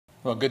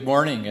Well, good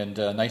morning, and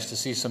nice to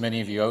see so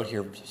many of you out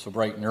here so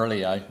bright and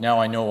early.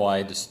 Now I know why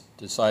I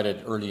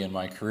decided early in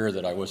my career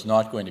that I was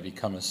not going to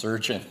become a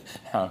surgeon.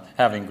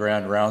 Having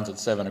grand rounds at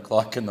 7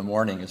 o'clock in the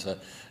morning is a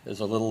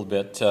little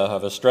bit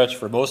of a stretch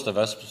for most of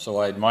us, so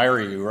I admire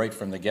you right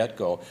from the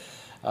get-go.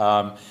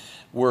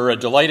 We're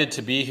delighted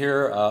to be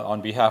here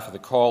on behalf of the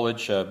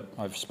college.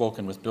 I've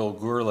spoken with Bill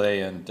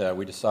Gourlay, and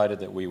we decided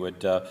that we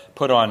would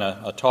put on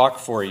a talk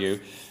for you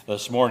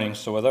this morning.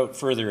 So without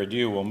further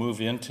ado, we'll move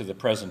into the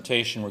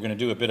presentation. We're going to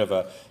do a bit of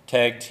a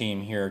tag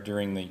team here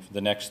during the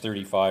next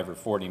 35 or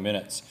 40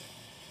 minutes.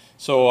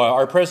 So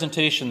our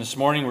presentation this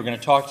morning, we're going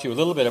to talk to you a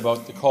little bit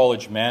about the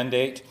college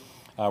mandate.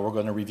 We're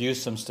going to review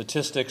some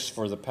statistics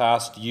for the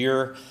past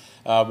year.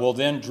 We'll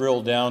then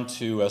drill down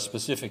to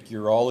specific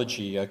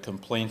urology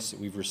complaints that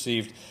we've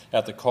received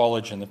at the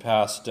college in the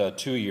past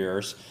 2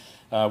 years.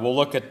 We'll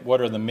look at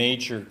what are the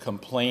major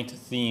complaint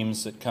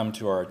themes that come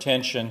to our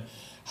attention,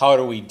 how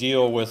do we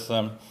deal with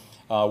them,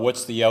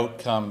 what's the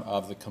outcome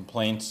of the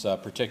complaints,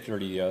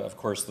 particularly, of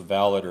course, the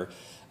valid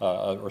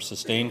or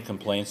sustained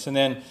complaints. And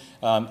then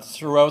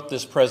throughout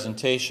this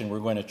presentation, we're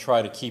going to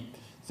try to keep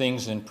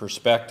things in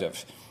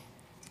perspective.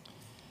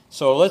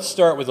 So let's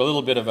start with a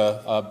little bit of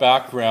a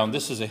background.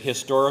 This is a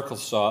historical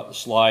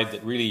slide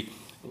that really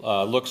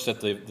looks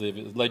at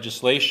the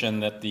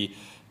legislation that the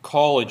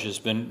college has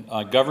been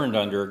governed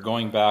under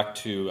going back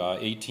to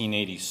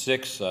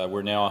 1886.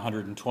 We're now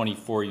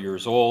 124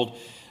 years old.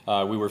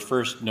 We were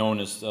first known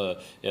as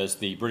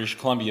the British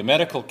Columbia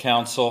Medical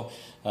Council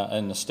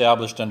and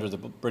established under the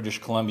British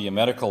Columbia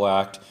Medical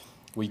Act.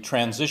 We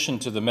transitioned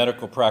to the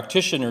Medical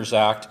Practitioners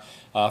Act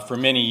for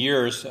many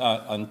years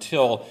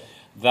until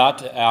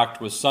that act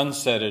was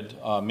sunsetted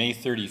May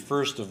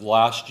 31st of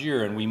last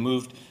year, and we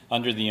moved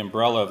under the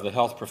umbrella of the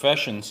Health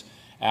Professions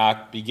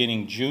Act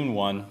beginning June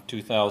 1,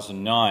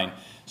 2009.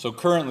 So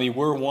currently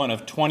we're one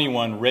of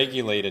 21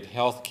 regulated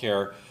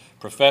healthcare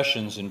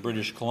professions in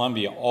British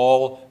Columbia,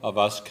 all of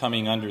us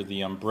coming under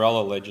the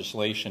umbrella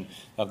legislation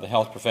of the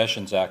Health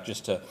Professions Act,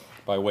 just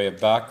by way of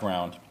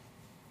background.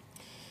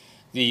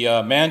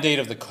 The mandate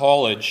of the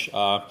college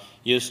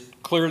is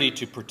clearly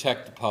to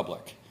protect the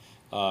public.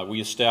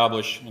 We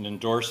establish and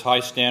endorse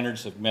high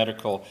standards of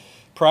medical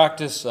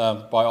practice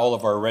by all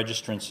of our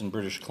registrants in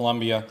British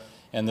Columbia,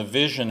 and the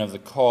vision of the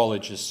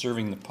college is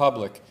serving the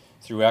public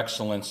through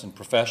excellence and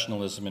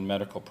professionalism in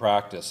medical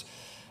practice.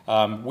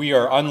 We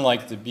are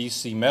unlike the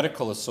BC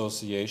Medical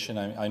Association.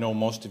 I know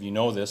most of you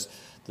know this.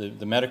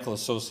 The Medical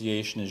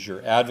Association is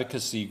your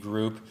advocacy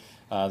group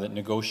that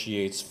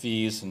negotiates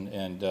fees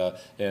and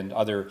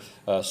other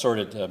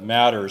sorted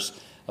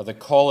matters. The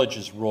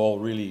college's role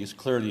really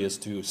clearly is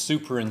to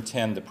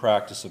superintend the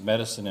practice of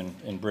medicine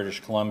in British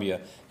Columbia,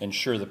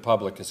 ensure the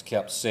public is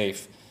kept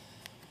safe.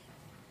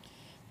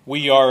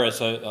 We are, as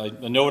I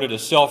noted, a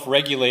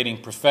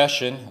self-regulating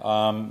profession,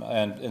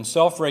 and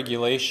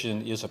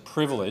self-regulation is a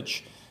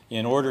privilege.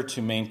 In order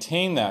to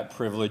maintain that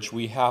privilege,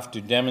 we have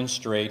to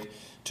demonstrate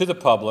to the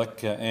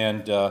public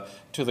and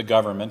to the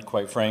government,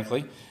 quite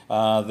frankly,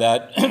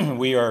 that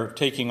we are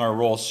taking our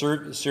role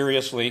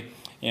seriously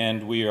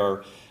and we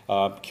are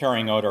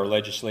carrying out our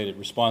legislative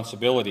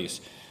responsibilities.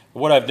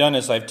 What I've done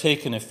is I've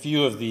taken a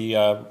few of the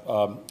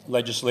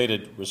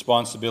legislative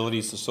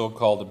responsibilities, the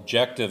so-called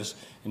objectives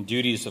and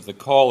duties of the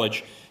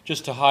college,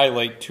 just to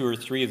highlight 2 or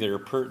 3 that are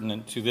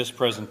pertinent to this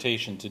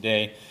presentation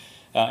today.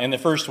 And the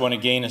first one,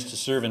 again, is to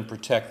serve and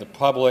protect the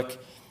public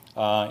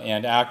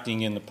and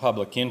acting in the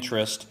public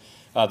interest.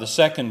 The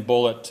second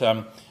bullet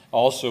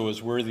also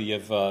is worthy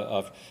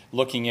of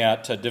looking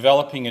at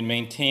developing and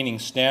maintaining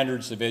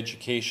standards of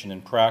education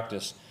and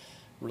practice.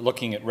 We're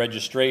looking at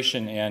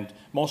registration and,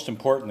 most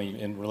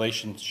importantly, in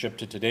relationship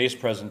to today's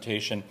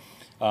presentation,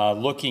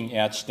 looking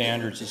at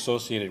standards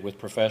associated with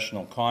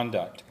professional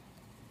conduct.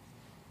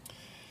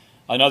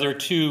 Another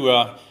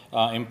 2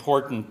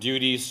 important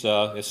duties,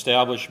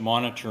 establish,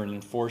 monitor, and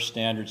enforce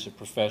standards of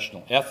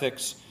professional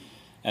ethics,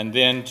 and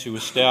then to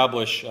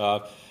establish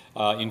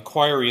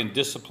inquiry and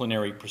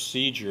disciplinary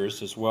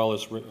procedures, as well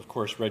as, of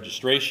course,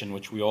 registration,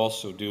 which we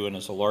also do and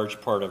is a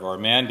large part of our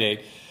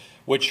mandate,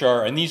 which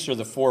are, and these are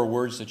the 4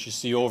 words that you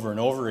see over and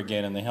over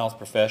again in the Health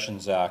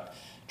Professions Act: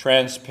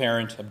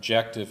 transparent,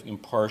 objective,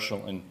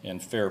 impartial,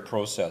 and fair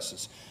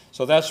processes.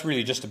 So that's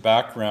really just a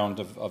background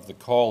of the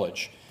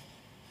college.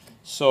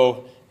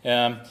 So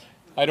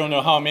I don't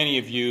know how many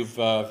of you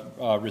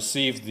have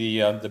received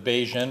the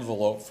beige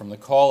envelope from the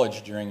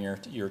college during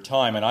your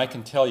time, and I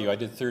can tell you I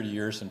did 30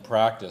 years in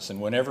practice, and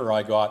whenever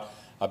I got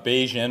a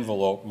beige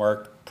envelope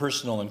marked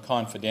personal and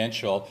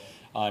confidential,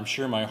 I'm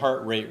sure my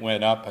heart rate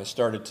went up. I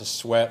started to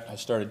sweat. I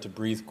started to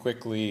breathe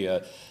quickly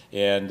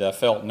and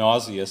felt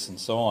nauseous and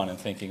so on, and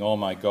thinking, oh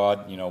my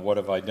God, you know, what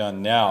have I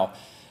done now?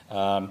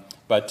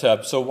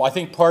 So I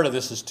think part of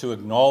this is to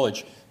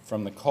acknowledge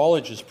from the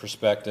college's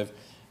perspective,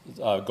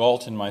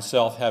 Galt and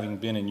myself, having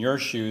been in your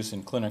shoes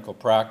in clinical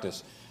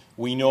practice,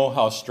 we know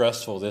how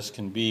stressful this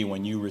can be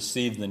when you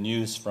receive the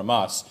news from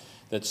us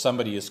that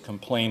somebody has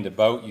complained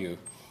about you.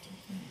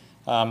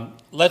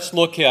 Let's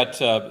look at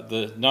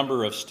the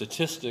number of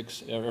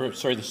statistics,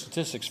 the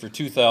statistics for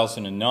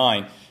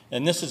 2009.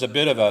 And this is a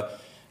bit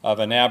of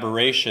an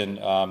aberration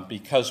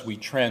because we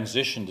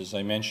transitioned, as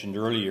I mentioned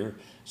earlier.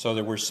 So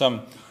there were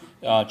some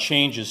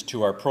changes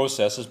to our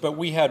processes, but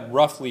we had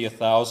roughly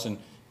 1,000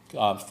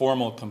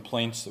 formal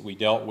complaints that we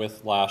dealt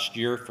with last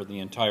year for the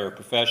entire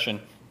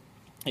profession.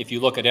 If you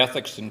look at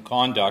ethics and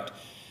conduct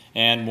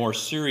and more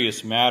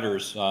serious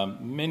matters,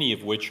 many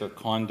of which are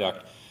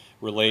conduct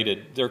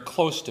related, they're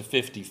close to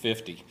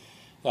 50-50.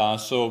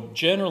 So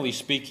generally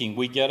speaking,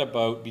 we get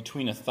about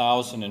between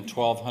 1,000 and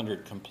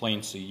 1,200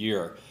 complaints a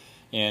year.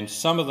 And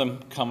some of them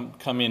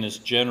come in as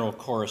general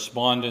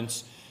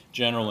correspondence,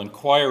 general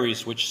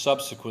inquiries, which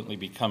subsequently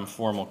become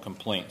formal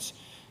complaints.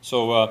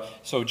 So,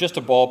 just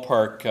a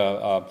ballpark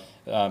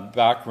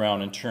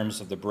background in terms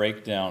of the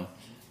breakdown.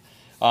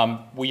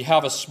 We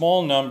have a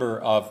small number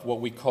of what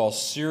we call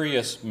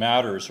serious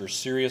matters or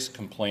serious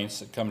complaints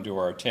that come to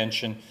our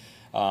attention.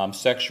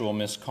 Sexual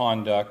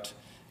misconduct,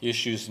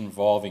 issues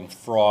involving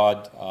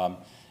fraud,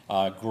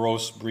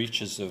 gross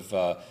breaches of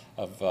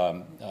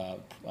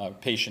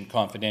patient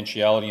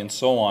confidentiality, and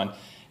so on.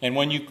 And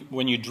when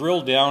you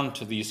drill down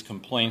to these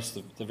complaints,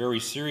 the very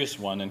serious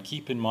one, and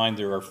keep in mind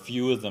there are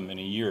few of them in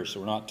a year, so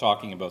we're not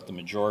talking about the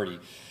majority,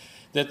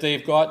 that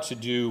they've got to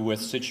do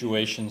with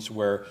situations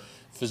where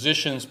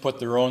physicians put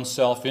their own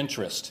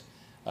self-interest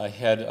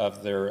ahead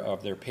of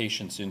their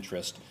patient's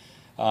interest.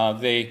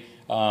 They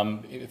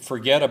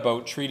forget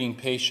about treating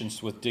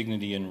patients with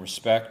dignity and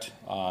respect,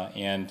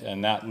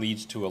 and that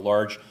leads to a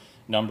large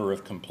number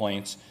of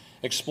complaints.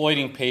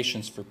 Exploiting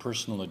patients for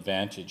personal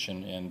advantage,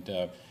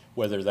 and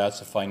whether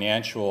that's a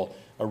financial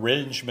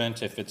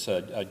arrangement, if it's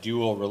a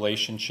dual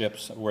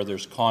relationships where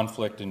there's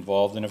conflict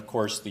involved, and of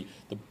course the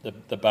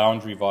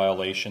boundary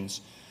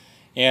violations.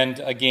 And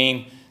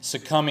again,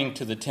 succumbing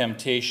to the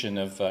temptation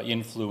of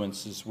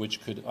influences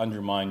which could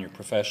undermine your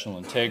professional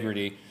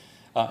integrity,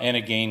 and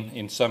again,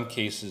 in some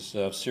cases,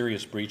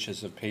 serious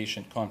breaches of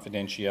patient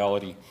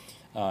confidentiality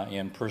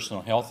and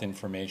personal health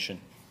information.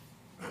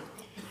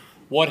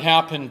 What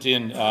happened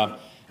in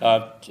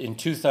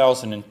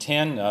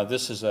 2010,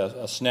 this is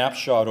a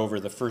snapshot over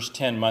the first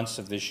 10 months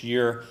of this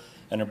year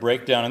and a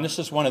breakdown, and this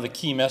is one of the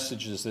key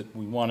messages that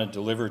we want to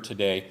deliver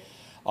today.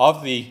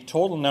 Of the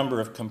total number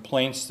of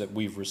complaints that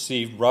we've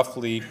received,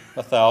 roughly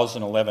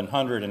 1,000,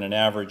 1,100 in an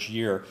average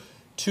year,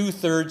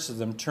 2/3 of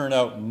them turn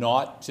out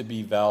not to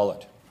be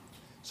valid.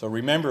 So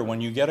remember,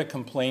 when you get a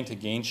complaint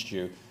against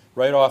you,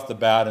 right off the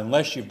bat,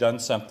 unless you've done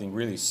something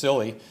really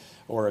silly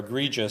or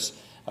egregious,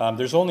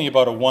 there's only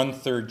about a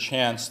 1/3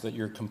 chance that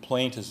your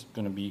complaint is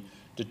going to be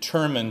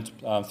determined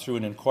through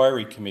an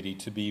inquiry committee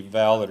to be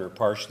valid or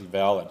partially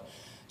valid.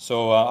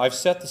 So I've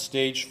set the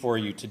stage for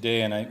you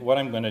today, and what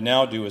I'm going to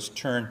now do is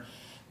turn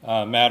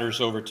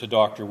matters over to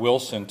Dr.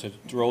 Wilson to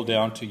drill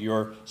down to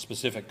your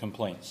specific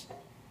complaints.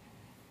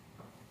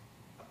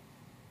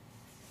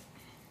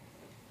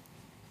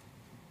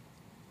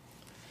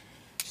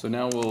 So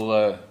now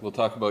we'll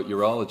talk about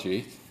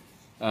urology.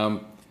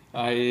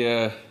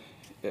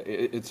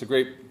 It's a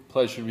great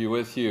pleasure to be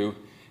with you,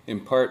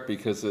 in part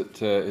because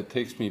it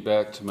takes me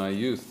back to my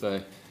youth.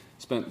 I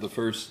spent the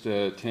first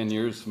 10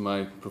 years of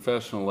my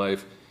professional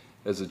life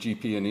as a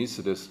GP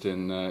anesthetist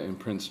in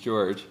Prince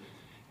George.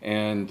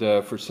 And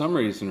for some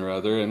reason or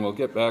other, and we'll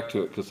get back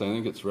to it because I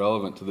think it's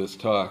relevant to this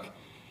talk,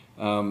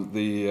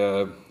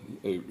 the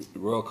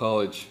Royal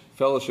College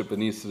Fellowship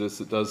anesthetist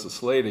that does the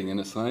slating and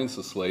assigns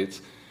the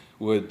slates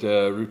would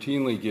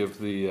routinely give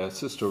the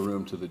cysto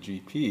room to the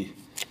GP.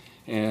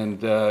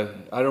 And I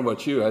don't know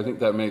about you, I think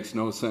that makes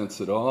no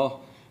sense at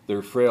all.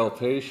 They're frail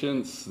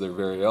patients, they're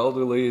very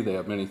elderly, they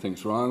have many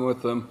things wrong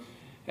with them,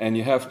 and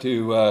you have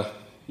to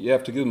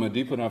give them a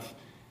deep enough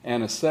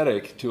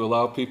anesthetic to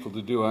allow people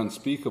to do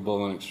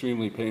unspeakable and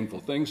extremely painful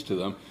things to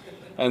them,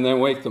 and then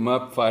wake them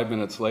up 5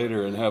 minutes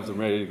later and have them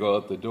ready to go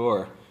out the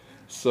door.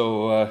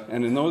 So,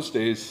 and in those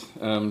days,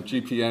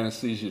 GP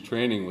anesthesia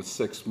training was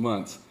 6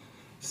 months.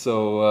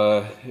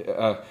 So,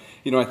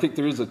 you know, I think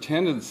there is a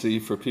tendency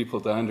for people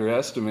to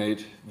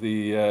underestimate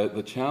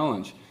the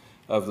challenge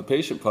of the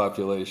patient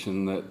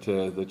population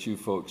that you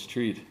folks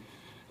treat.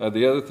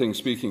 The other thing,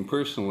 speaking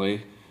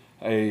personally,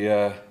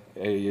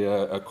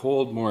 a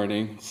cold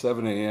morning,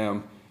 7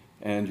 a.m.,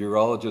 and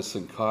urologists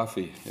and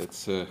coffee.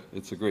 It's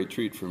a great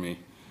treat for me.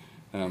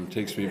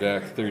 Takes me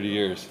back 30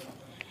 years.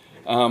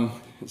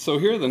 So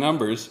here are the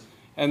numbers,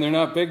 and they're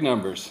not big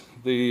numbers.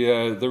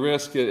 The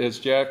risk, as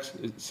Jack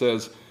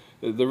says,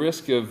 the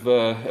risk of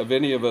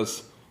any of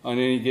us on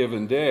any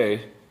given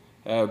day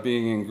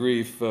being in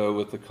grief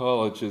with the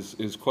college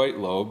is quite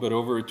low, but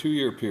over a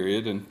 2-year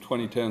period, and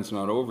 2010 is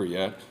not over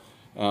yet,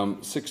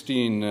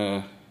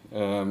 16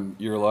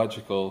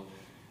 urological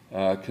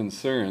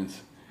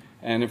concerns.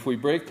 And if we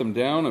break them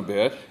down a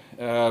bit,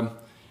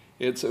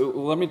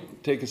 let me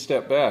take a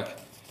step back.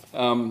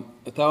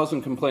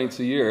 1,000 complaints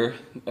a year.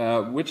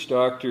 Which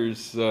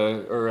doctors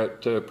are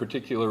at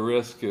particular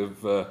risk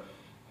of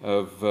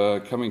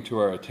coming to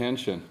our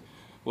attention?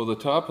 Well, the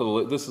top of the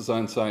list, this is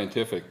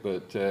unscientific,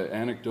 but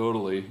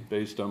anecdotally,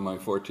 based on my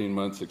 14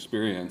 months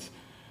experience,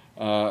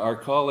 our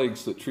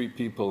colleagues that treat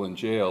people in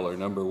jail are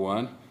number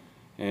one.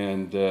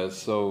 And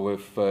so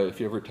if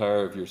you ever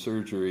tire of your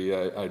surgery,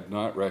 I'd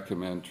not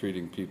recommend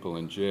treating people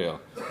in jail.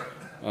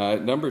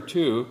 Number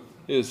two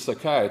is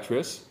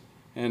psychiatrists.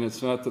 And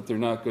it's not that they're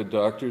not good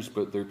doctors,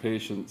 but their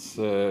patients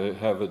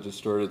have a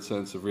distorted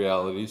sense of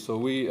reality. So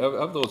we,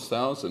 of those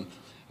 1,000,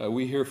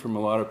 we hear from a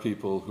lot of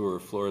people who are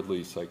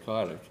floridly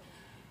psychotic.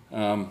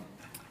 I'm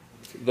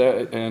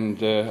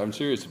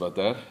serious about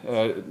that.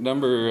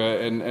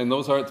 And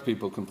those aren't the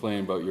people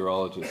complaining about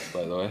urologists,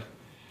 by the way.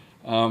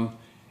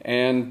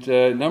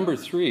 Number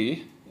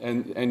three,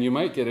 and you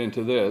might get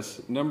into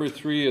this, number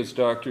three is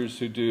doctors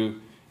who do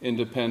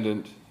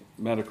independent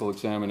medical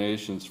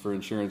examinations for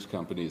insurance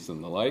companies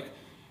and the like.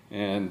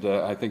 And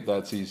I think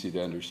that's easy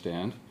to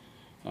understand.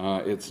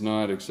 It's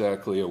not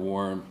exactly a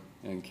warm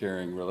and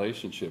caring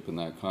relationship in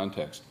that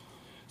context.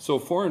 So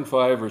 4 and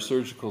 5 are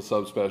surgical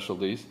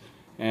subspecialties,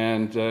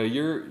 and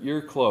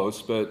you're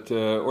close, but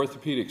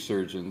orthopedic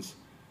surgeons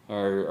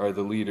are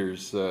the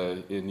leaders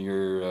in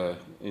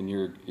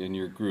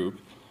your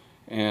group.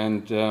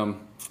 And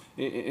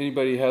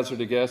anybody hazard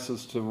a guess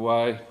as to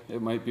why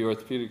it might be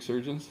orthopedic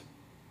surgeons?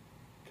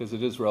 Because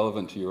it is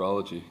relevant to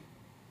urology.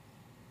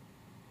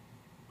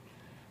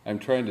 I'm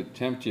trying to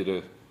tempt you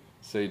to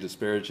say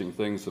disparaging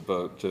things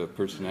about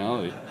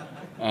personality,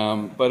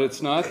 but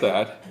it's not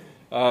that.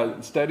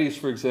 Studies,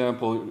 for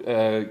example,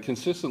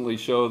 consistently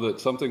show that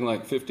something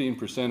like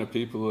 15% of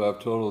people who have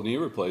total knee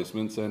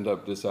replacements end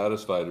up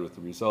dissatisfied with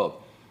the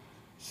result.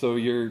 So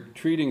you're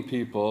treating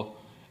people,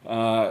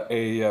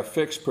 a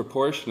fixed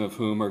proportion of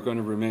whom are going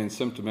to remain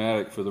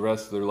symptomatic for the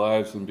rest of their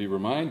lives and be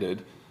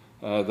reminded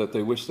that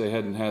they wish they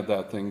hadn't had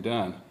that thing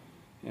done.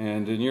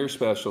 And in your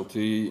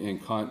specialty,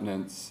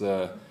 incontinence,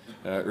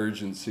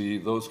 urgency,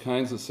 those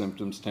kinds of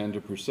symptoms tend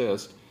to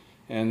persist.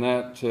 And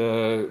that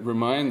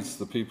reminds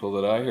the people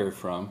that I hear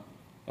from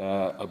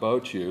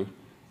about you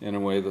in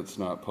a way that's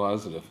not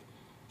positive.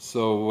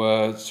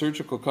 So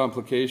surgical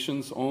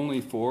complications,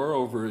 only 4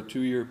 over a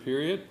 2-year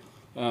period.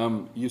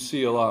 You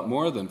see a lot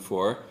more than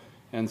 4.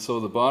 And so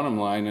the bottom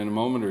line in a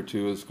moment or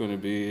two is going to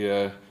be,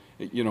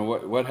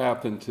 what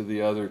happened to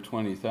the other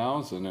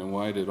 20,000 and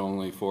why did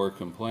only 4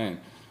 complain?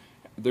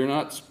 They're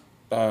not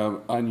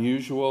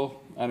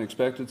unusual,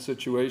 unexpected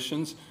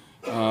situations.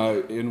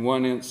 In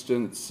one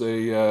instance,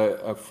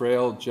 a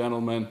frail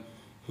gentleman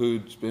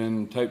who'd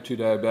been type 2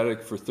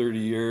 diabetic for 30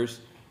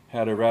 years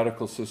had a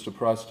radical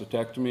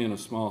cystoprostatectomy in a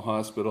small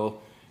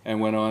hospital and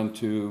went on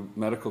to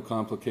medical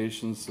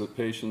complications that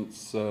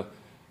patients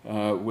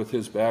with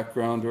his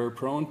background are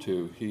prone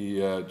to. He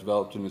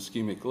developed an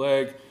ischemic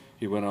leg.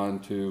 He went on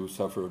to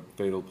suffer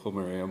fatal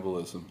pulmonary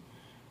embolism.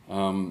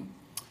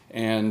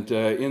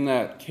 In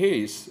that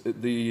case,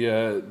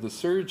 the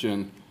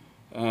surgeon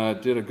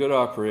did a good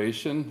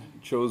operation,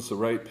 chose the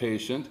right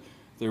patient.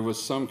 There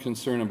was some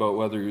concern about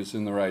whether he was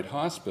in the right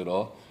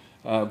hospital,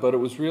 but it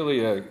was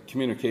really a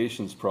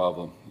communications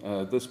problem.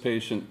 This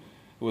patient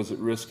was at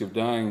risk of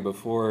dying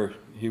before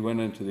he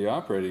went into the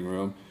operating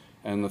room,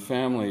 and the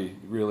family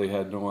really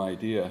had no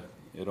idea.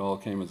 It all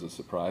came as a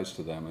surprise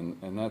to them,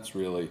 and that's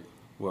really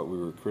what we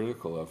were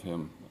critical of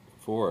him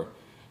for.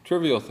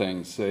 Trivial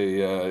things,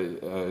 say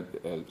a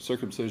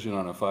circumcision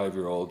on a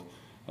 5-year-old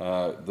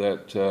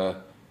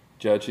that,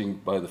 judging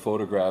by the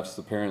photographs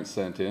the parents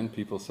sent in,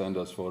 people send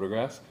us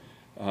photographs,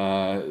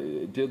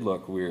 it did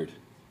look weird.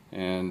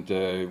 And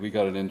we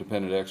got an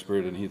independent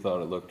expert and he thought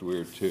it looked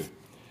weird too.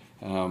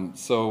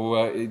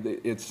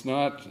 It's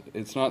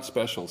not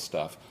special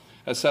stuff.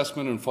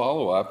 Assessment and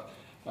follow-up.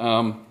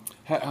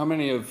 How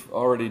many have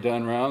already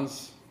done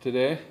rounds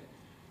today?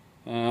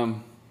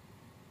 And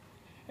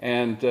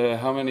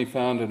how many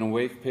found an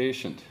awake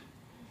patient?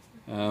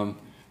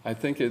 I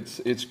think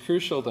it's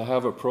crucial to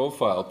have a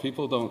profile.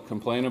 People don't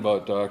complain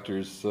about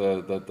doctors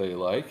that they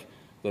like,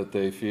 that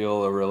they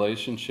feel a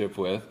relationship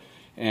with,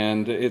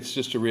 and it's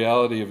just a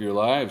reality of your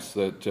lives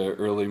that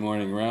early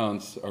morning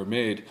rounds are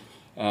made.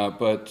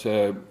 But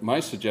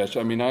my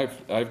suggestion, I mean,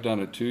 I've done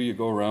it too. You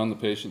go around, the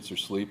patients are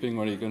sleeping.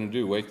 What are you going to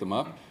do? Wake them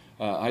up?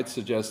 I'd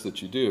suggest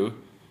that you do.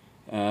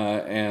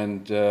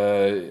 And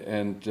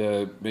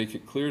make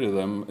it clear to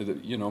them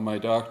that, my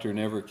doctor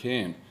never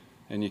came,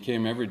 and you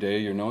came every day,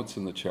 your notes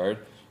in the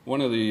chart. One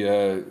of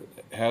the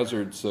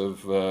hazards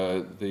of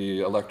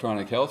the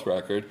electronic health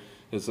record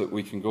is that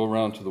we can go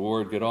around to the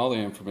ward, get all the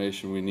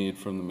information we need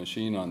from the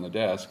machine on the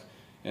desk,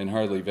 and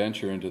hardly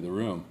venture into the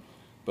room.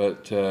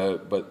 But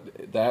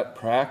that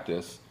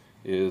practice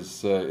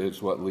is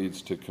what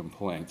leads to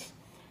complaints.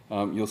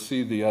 You'll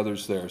see the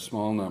others there,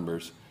 small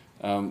numbers.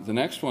 The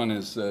next one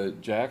is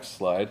Jack's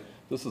slide.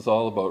 This is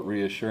all about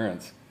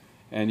reassurance.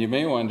 And you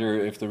may wonder,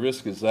 if the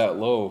risk is that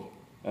low,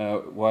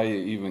 why you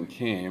even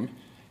came.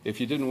 If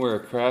you didn't wear a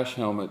crash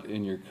helmet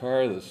in your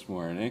car this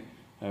morning,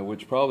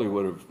 which probably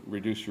would have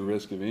reduced your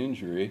risk of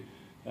injury,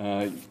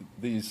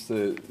 these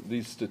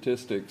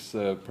statistics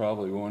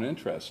probably won't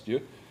interest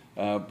you.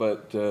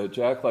 But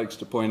Jack likes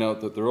to point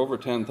out that there are over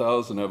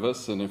 10,000 of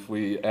us, and if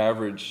we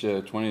average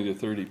 20 to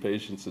 30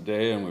 patients a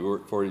day and we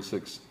work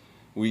 46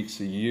 weeks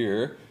a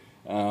year,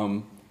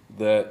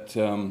 there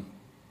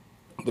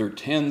are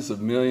tens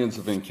of millions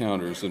of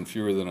encounters and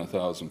fewer than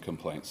 1,000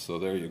 complaints. So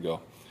there you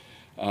go.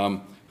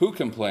 Who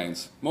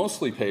complains?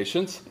 Mostly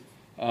patients.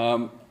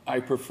 I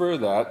prefer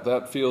that.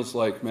 That feels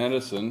like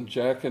medicine.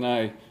 Jack and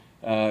I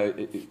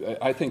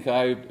think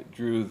I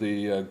drew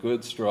the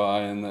good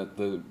straw in that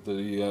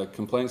the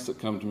complaints that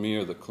come to me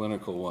are the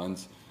clinical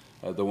ones,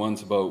 the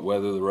ones about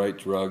whether the right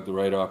drug, the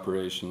right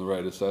operation, the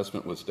right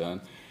assessment was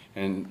done.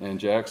 And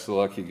Jack's the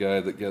lucky guy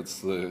that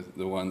gets the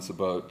ones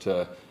about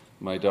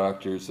my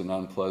doctor's an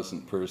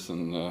unpleasant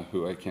person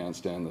who I can't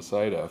stand the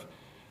sight of.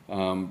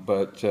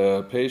 But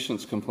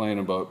patients complain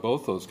about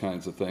both those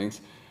kinds of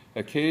things.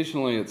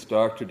 Occasionally it's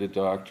doctor to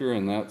doctor,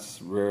 and that's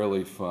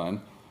rarely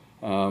fun.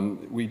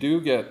 We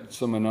do get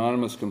some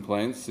anonymous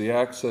complaints. The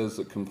Act says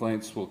that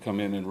complaints will come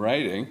in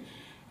writing,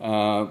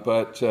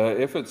 but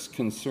if it's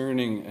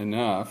concerning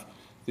enough,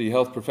 the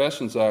Health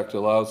Professions Act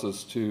allows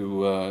us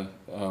to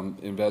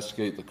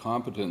investigate the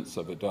competence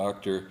of a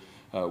doctor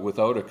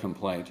without a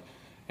complaint.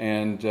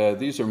 And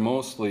these are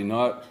mostly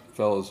not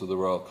fellows of the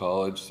Royal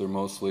College. They're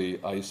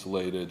mostly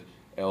isolated,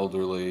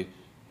 elderly,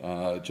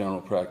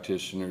 general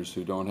practitioners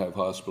who don't have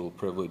hospital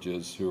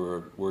privileges, who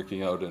are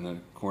working out in a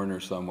corner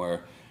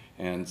somewhere,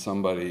 and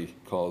somebody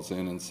calls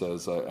in and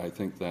says, I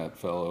think that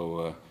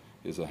fellow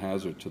is a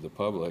hazard to the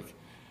public.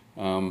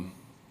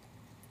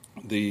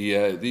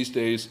 These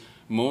days,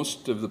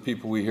 most of the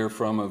people we hear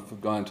from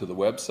have gone to the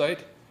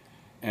website,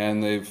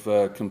 and they've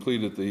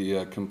completed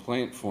the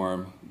complaint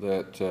form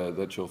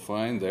that you'll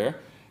find there.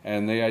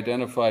 And they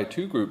identify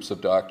two groups of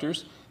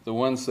doctors, the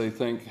ones they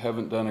think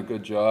haven't done a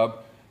good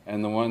job,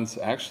 and the ones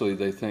actually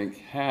they think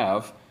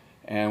have.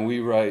 And we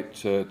write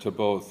to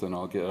both, and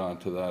I'll get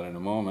onto that in a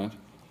moment.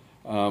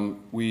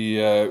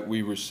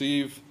 We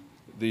receive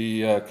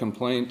the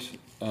complaint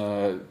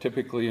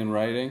typically in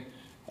writing.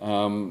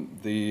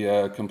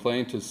 The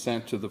complaint is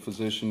sent to the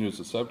physician who's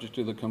the subject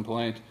of the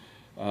complaint.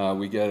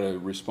 We get a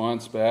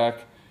response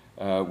back.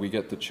 We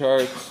get the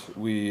charts.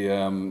 We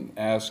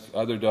ask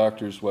other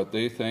doctors what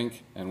they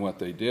think and what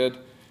they did,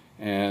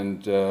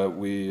 and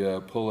we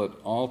pull it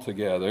all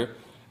together.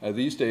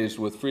 These days,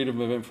 with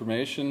freedom of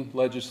information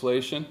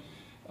legislation,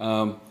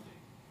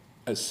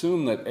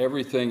 assume that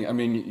everything, I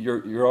mean,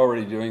 you're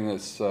already doing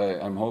this,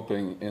 I'm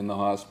hoping, in the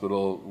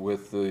hospital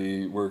with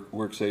the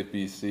WorkSafe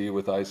BC,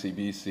 with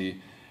ICBC.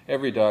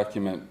 Every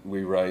document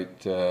we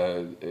write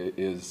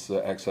is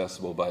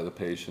accessible by the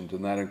patient,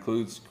 and that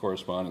includes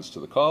correspondence to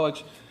the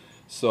college.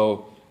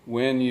 So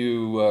when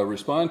you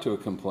respond to a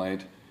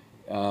complaint,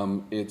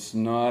 it's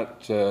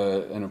not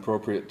an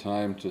appropriate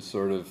time to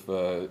sort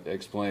of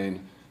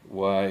explain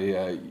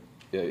why,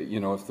 you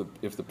know,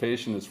 if the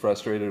patient is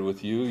frustrated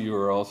with you, you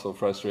are also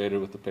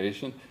frustrated with the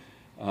patient.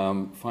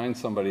 Find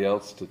somebody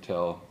else to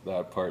tell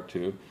that part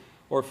to,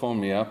 or phone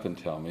me up and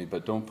tell me,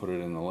 but don't put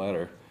it in the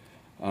letter.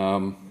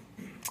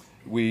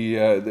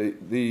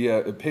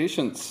 The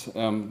patients,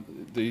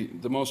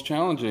 the most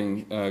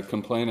challenging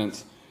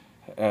complainants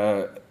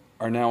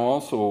are now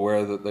also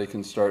aware that they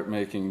can start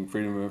making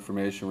freedom of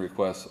information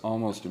requests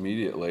almost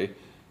immediately.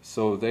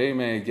 So they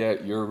may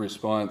get your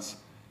response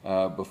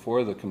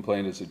before the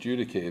complaint is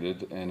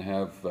adjudicated and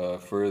have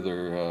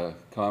further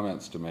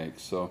comments to make.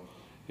 So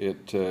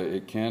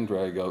it can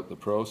drag out the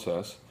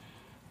process.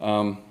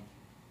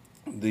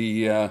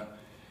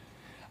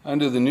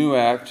 Under the new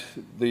Act,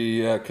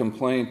 the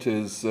complaint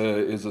is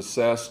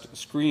assessed,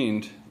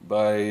 screened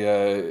by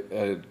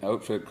an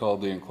outfit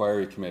called the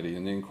Inquiry Committee.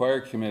 And the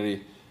Inquiry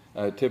Committee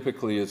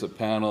typically is a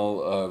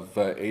panel of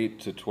 8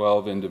 to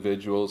 12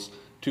 individuals,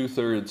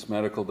 2/3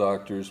 medical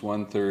doctors,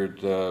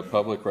 1/3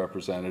 public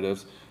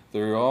representatives.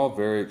 They're all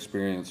very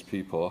experienced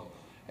people,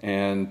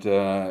 and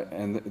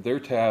their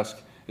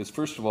task is,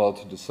 first of all,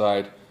 to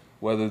decide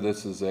whether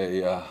this is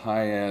a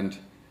high-end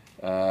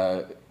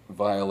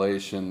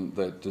violation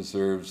that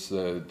deserves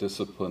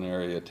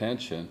disciplinary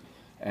attention,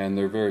 and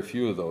there are very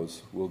few of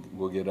those.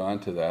 We'll get on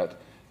to that.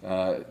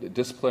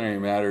 Disciplinary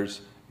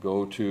matters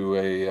go to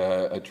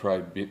a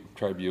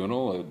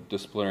tribunal, a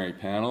disciplinary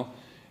panel,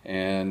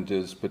 and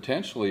is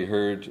potentially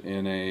heard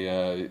in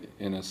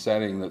a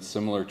setting that's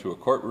similar to a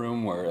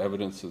courtroom where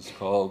evidence is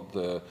called,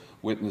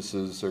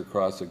 witnesses are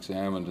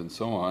cross-examined, and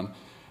so on.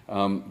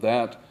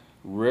 That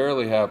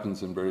rarely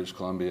happens in British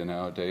Columbia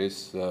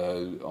nowadays.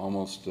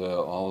 Almost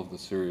all of the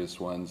serious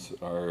ones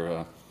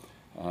are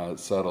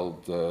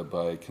settled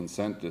by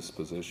consent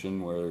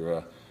disposition,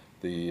 where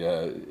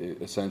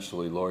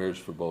essentially lawyers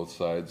for both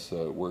sides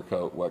work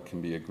out what can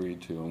be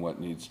agreed to and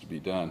what needs to be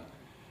done.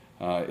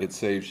 It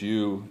saves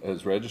you,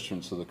 as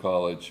registrants of the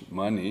college,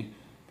 money,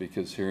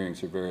 because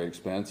hearings are very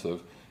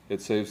expensive.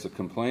 It saves the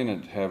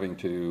complainant having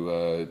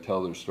to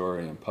tell their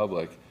story in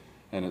public,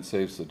 and it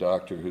saves the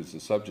doctor who's the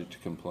subject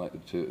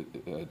to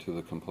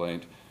the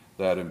complaint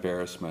that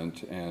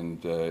embarrassment,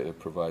 and it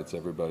provides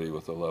everybody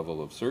with a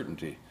level of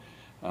certainty.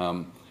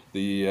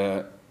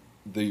 The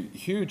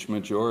huge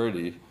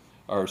majority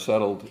are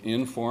settled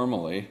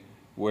informally,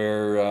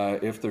 where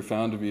if they're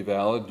found to be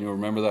valid, you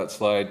remember that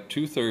slide,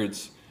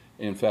 2/3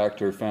 in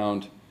fact are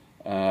found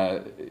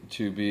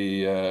to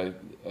be,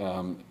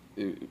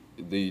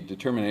 the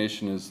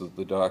determination is that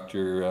the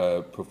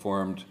doctor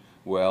performed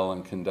well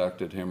and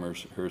conducted him or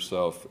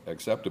herself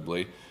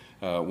acceptably.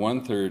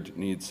 1/3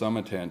 needs some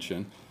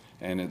attention,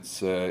 and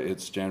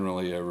it's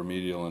generally a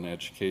remedial and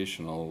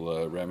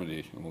educational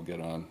remedy, and we'll get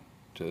on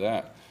to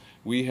that.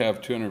 We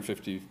have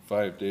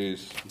 255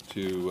 days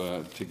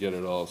to get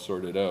it all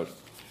sorted out.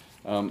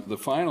 The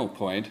final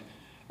point,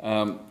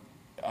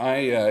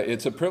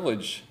 it's a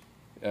privilege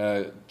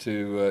to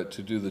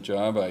do the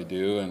job I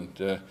do,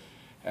 and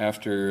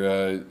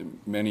after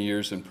many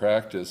years in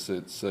practice,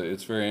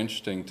 it's very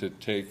interesting to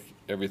take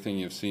everything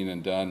you've seen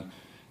and done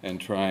and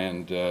try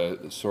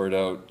and sort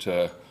out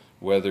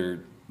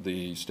whether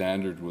the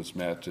standard was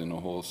met in a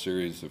whole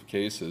series of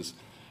cases.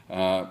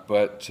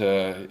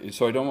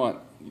 So I don't want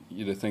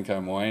you to think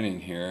I'm whining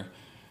here,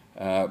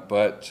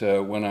 but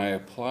when I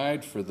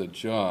applied for the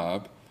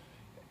job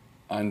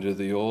under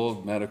the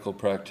old Medical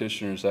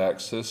Practitioners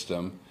Act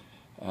system,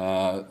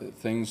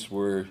 things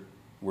were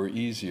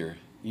easier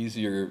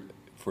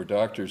for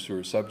doctors who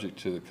are subject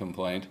to the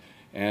complaint,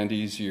 and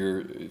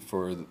easier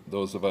for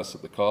those of us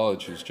at the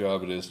college whose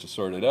job it is to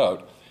sort it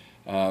out,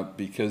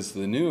 because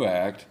the new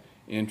act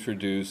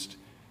introduced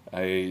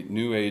a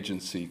new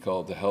agency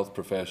called the Health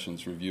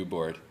Professions Review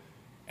Board,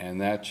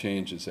 and that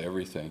changes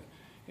everything.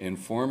 In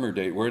former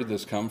day, where did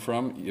this come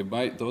from? You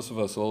might, those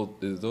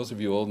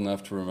of you old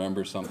enough to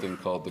remember something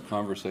called the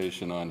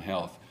Conversation on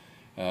Health.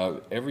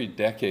 Every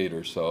decade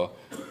or so,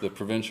 the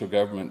provincial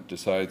government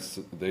decides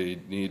they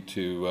need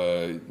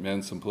to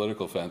mend some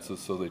political fences,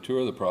 so they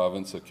tour the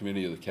province, a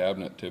committee of the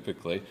cabinet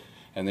typically,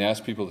 and they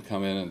ask people to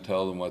come in and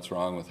tell them what's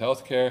wrong with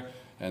healthcare,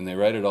 and they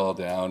write it all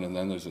down, and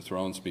then there's a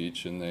throne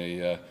speech, and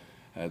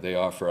they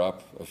offer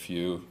up a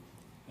few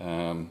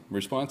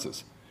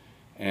responses.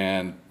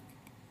 And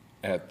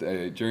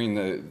during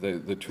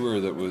the tour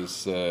that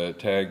was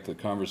tagged the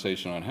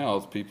Conversation on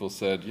Health, people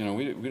said, you know,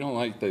 we don't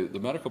like the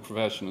medical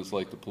profession is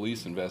like the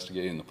police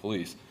investigating the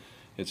police.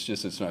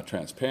 It's not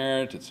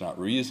transparent, it's not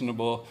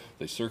reasonable,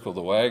 they circle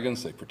the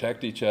wagons, they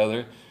protect each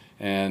other,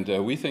 and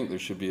we think there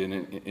should be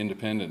an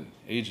independent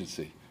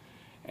agency.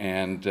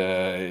 And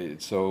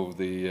so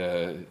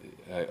the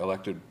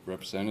elected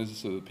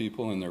representatives of the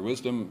people in their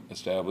wisdom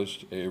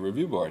established a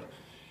review board.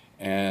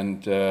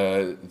 And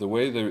the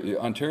way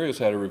Ontario's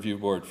had a review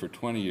board for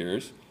 20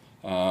 years.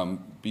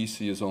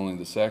 BC is only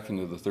the second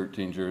of the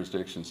 13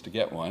 jurisdictions to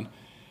get one.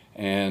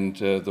 And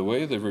the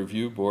way the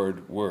review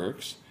board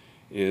works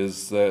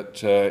is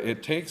that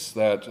it takes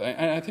that,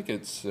 I think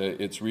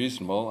it's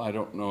reasonable. I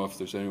don't know if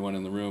there's anyone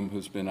in the room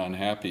who's been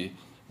unhappy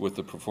with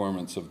the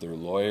performance of their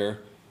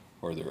lawyer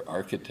or their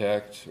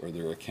architect or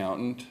their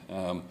accountant,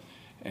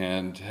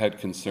 and had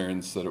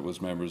concerns that it was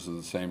members of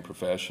the same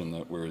profession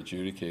that were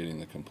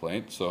adjudicating the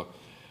complaint. So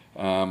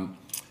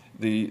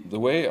the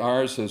way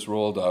ours has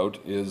rolled out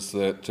is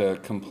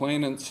that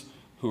complainants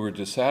who are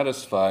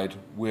dissatisfied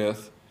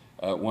with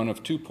one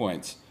of 2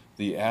 points,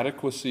 the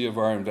adequacy of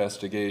our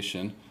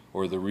investigation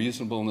or the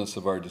reasonableness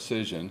of our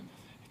decision,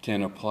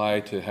 can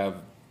apply to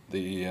have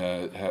the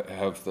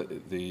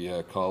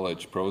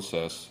college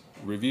process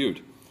reviewed.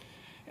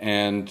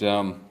 And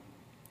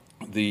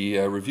the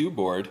review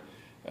board,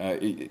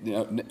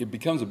 it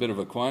becomes a bit of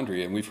a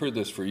quandary, and we've heard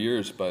this for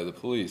years by the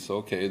police.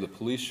 Okay, the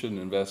police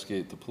shouldn't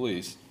investigate the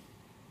police,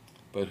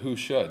 but who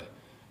should?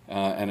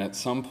 And at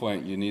some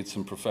point you need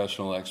some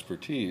professional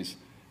expertise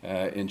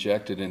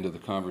injected into the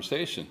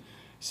conversation.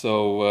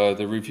 So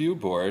the review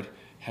board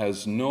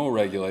has no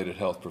regulated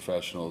health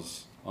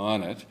professionals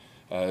on it.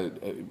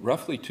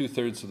 Roughly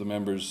 2/3 of the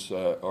members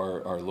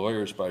are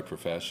lawyers by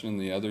profession.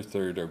 The other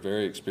third are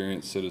very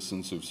experienced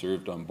citizens who've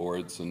served on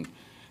boards and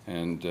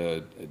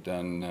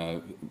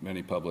done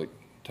many public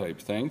type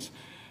things.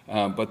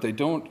 But they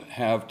don't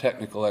have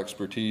technical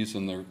expertise,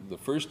 and they're the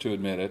first to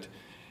admit it.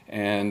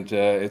 And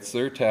it's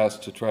their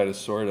task to try to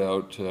sort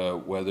out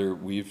whether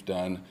we've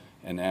done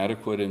an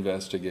adequate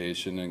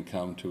investigation and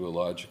come to a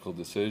logical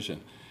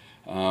decision.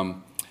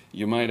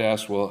 You might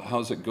ask, well,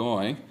 how's it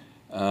going?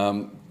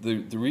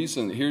 The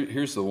reason,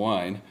 here's the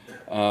whine.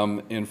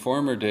 In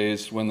former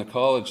days, when the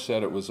college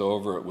said it was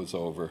over, it was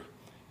over.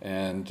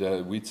 And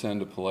we'd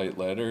send a polite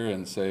letter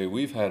and say,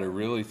 we've had a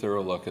really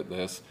thorough look at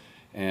this,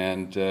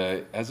 and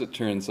as it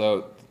turns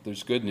out,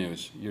 there's good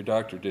news. Your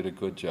doctor did a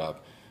good job,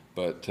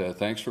 but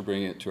thanks for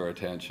bringing it to our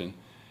attention,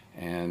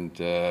 and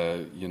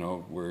you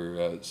know,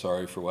 we're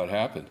sorry for what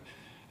happened.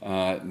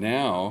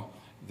 Now,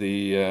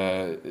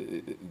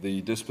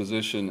 the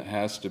disposition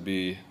has to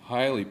be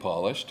highly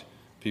polished.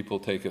 People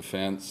take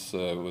offense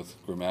with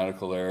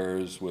grammatical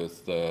errors,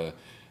 with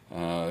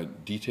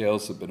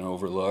details that have been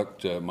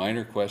overlooked,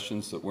 minor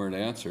questions that weren't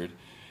answered,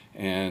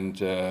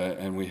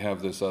 and we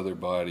have this other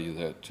body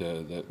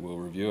that will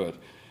review it.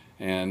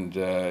 And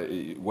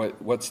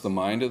what's the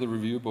mind of the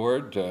review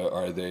board?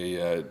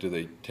 Do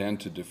they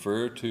tend to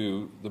defer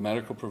to the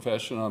medical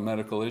profession on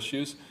medical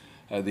issues?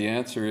 The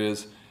answer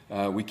is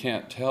we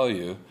can't tell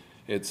you.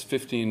 it's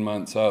 15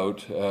 months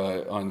out.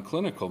 On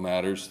clinical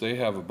matters, they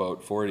have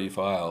about 40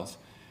 files,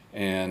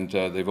 and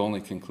they've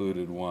only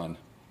concluded one.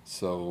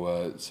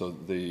 So,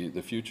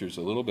 the future's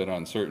a little bit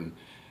uncertain.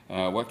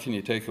 What can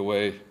you take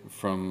away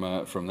from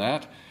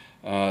that?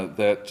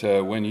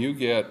 That when you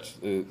get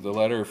the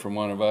letter from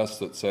one of us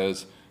that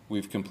says,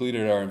 we've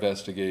completed our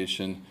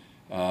investigation,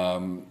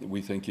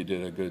 we think you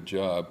did a good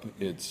job,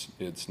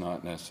 it's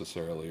not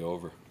necessarily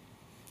over.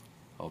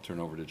 I'll turn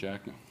over to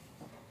Jack now.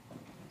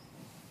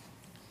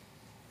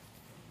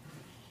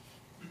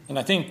 And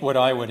I think what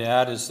I would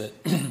add is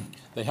that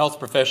the Health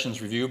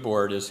Professions Review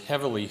Board is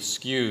heavily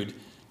skewed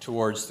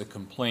towards the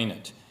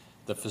complainant.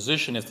 The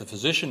physician, if the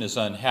physician is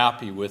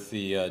unhappy with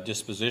the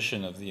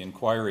disposition of the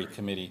inquiry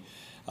committee,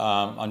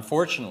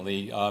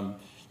 unfortunately,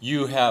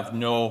 you have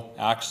no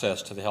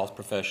access to the Health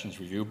Professions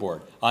Review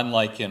Board,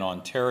 unlike in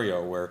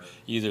Ontario, where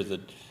either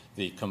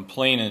the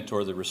complainant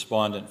or the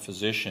respondent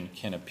physician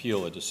can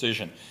appeal a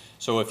decision.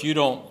 So if you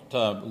don't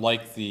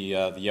like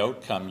the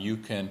outcome, you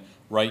can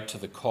write to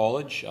the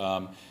college.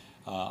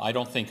 I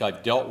don't think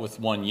I've dealt with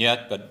one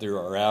yet, but there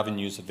are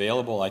avenues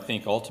available. I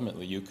think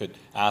ultimately you could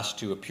ask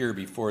to appear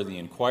before the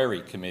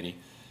inquiry committee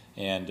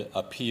and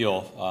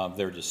appeal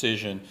their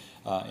decision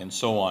and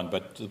so on.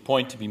 But the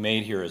point to be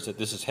made here is that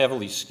this is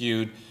heavily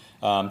skewed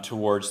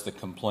towards the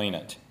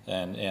complainant,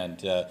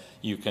 and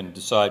you can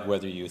decide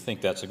whether you think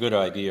that's a good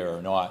idea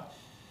or not.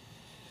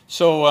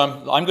 So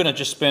I'm going to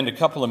just spend a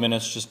couple of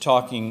minutes just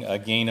talking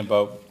again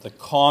about the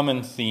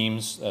common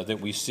themes that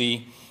we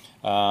see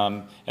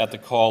at the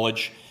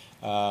college.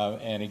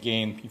 And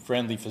again,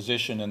 friendly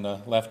physician in the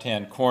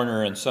left-hand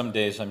corner, and some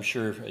days I'm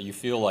sure you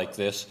feel like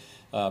this,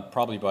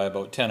 probably by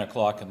about 10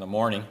 o'clock in the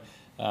morning,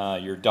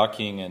 you're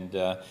ducking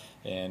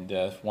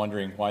and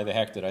wondering, why the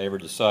heck did I ever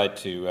decide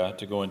to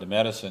go into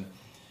medicine?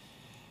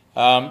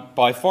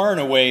 By far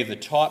and away, the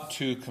top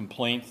two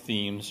complaint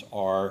themes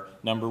are,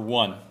 number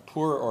one,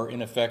 poor or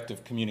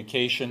ineffective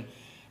communication.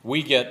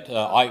 We get,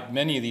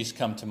 many of these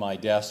come to my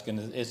desk,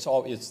 and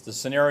the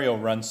scenario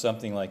runs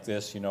something like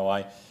this. You know,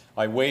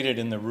 I waited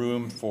in the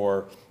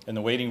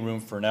waiting room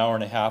for an hour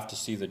and a half to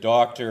see the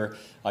doctor.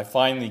 I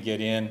finally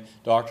get in.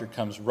 Doctor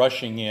comes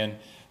rushing in.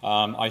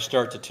 I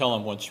start to tell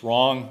him what's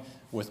wrong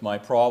with my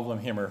problem,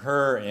 him or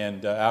her,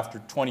 and after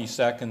 20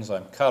 seconds,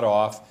 I'm cut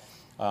off.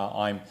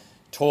 I'm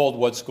told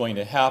what's going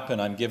to happen.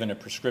 I'm given a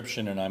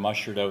prescription, and I'm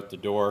ushered out the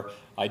door.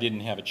 I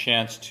didn't have a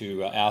chance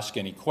to ask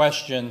any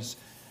questions.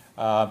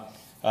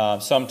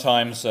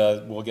 Sometimes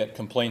we'll get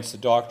complaints the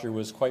doctor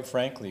was, quite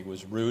frankly,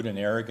 was rude and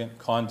arrogant,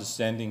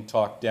 condescending,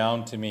 talked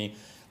down to me,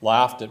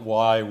 laughed at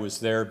why I was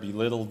there,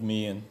 belittled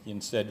me,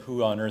 and said,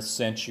 who on earth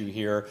sent you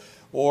here?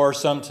 Or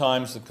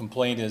sometimes the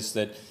complaint is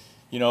that,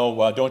 you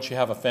know, don't you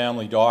have a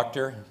family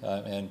doctor?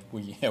 And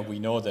we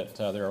know that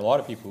there are a lot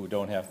of people who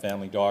don't have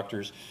family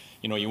doctors.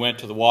 You know, you went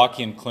to the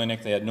walk-in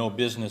clinic, they had no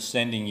business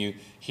sending you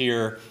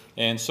here,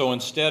 and so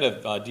instead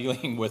of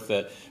dealing with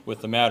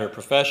the matter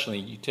professionally,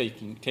 you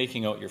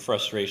taking out your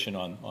frustration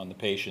on the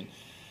patient.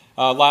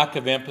 Lack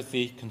of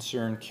empathy,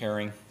 concern,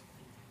 caring.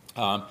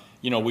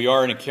 You know, we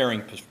are in a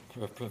caring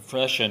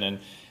profession, and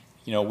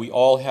you know, we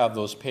all have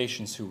those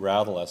patients who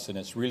rattle us, and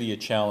it's really a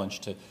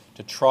challenge to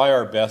try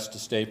our best to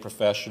stay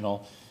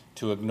professional,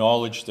 to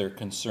acknowledge their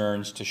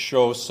concerns, to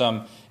show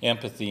some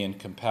empathy and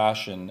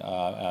compassion.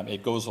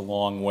 It goes a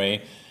long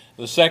way.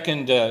 The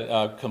second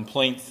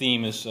complaint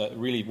theme is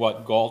really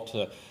what Galt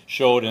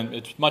showed, and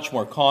it's much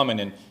more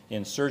common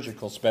in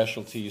surgical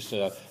specialties.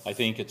 I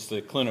think it's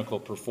the clinical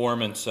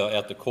performance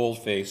at the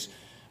coalface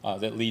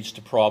that leads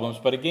to problems.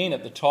 But again,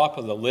 at the top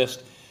of the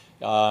list,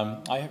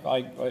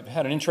 I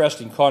had an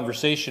interesting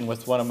conversation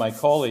with one of my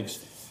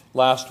colleagues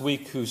last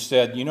week who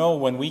said, you know,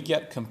 when we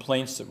get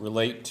complaints that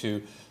relate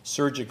to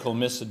surgical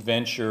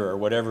misadventure or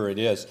whatever it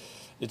is,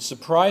 it's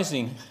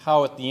surprising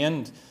how at the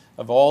end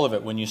of all of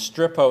it, when you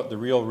strip out the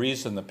real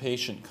reason the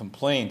patient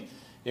complained,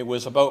 it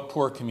was about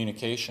poor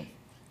communication.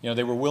 You know,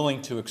 they were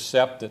willing to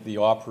accept that the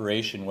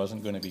operation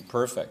wasn't going to be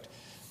perfect.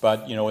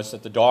 But, you know, it's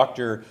that the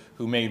doctor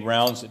who made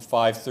rounds at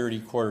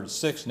 5:30,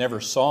 5:45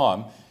 never saw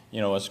him. You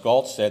know, as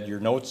Galt said,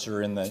 your notes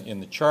are in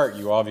the chart.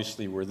 You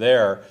obviously were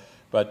there,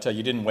 but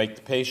you didn't wake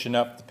the patient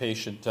up. The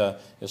patient,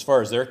 as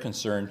far as they're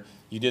concerned,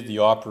 you did the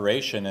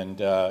operation, and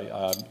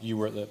you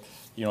were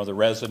the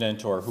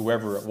resident or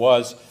whoever it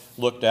was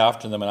looked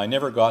after them. And I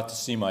never got to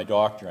see my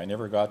doctor. I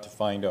never got to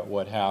find out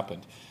what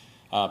happened.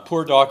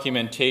 Poor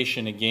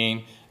documentation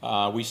again.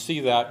 We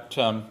see that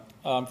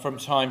from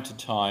time to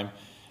time.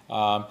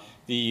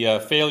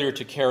 The failure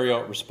to carry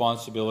out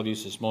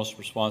responsibilities as most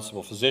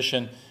responsible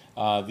physician.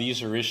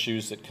 These are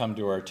issues that come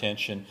to our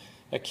attention.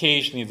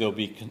 Occasionally there'll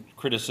be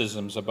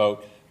criticisms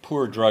about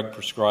poor drug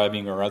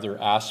prescribing or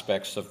other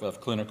aspects of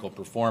clinical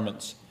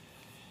performance.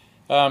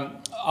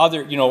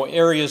 Other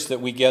areas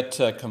that we get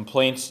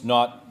complaints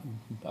not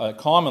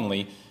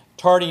commonly,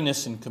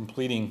 tardiness in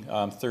completing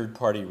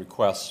third-party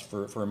requests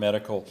for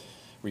medical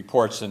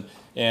reports.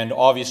 And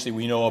obviously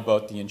we know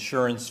about the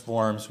insurance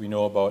forms, we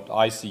know about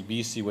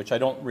ICBC, which I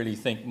don't really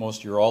think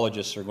most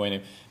urologists are going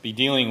to be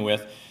dealing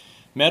with.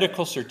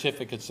 Medical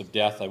certificates of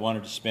death, I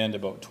wanted to spend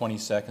about 20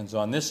 seconds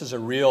on. This is a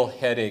real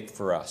headache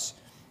for us.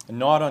 And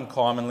not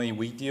uncommonly,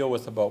 we deal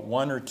with about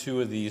 1 or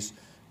 2 of these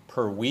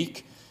per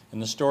week.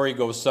 And the story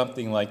goes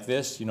something like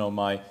this. You know,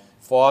 my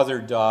father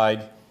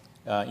died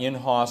in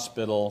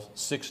hospital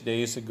 6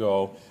 days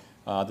ago.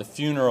 The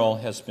funeral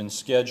has been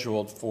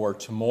scheduled for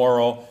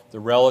tomorrow. The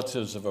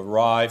relatives have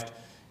arrived,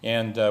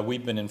 and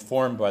we've been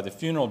informed by the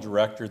funeral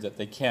director that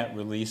they can't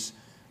release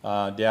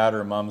dad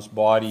or mom's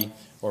body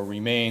or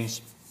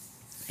remains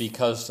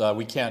because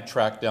we can't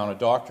track down a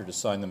doctor to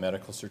sign the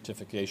medical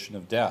certification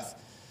of death.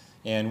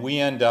 And we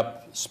end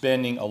up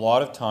spending a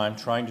lot of time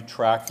trying to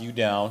track you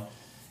down,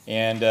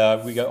 and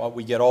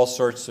we get all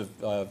sorts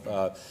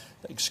of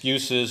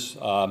excuses.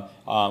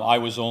 I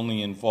was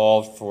only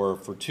involved for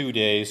 2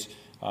 days.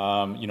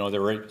 You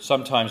know,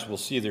 sometimes we'll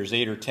see there's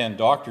 8 or 10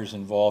 doctors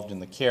involved in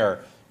the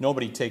care.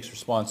 Nobody takes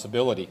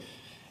responsibility.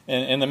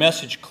 And the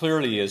message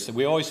clearly is that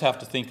we always have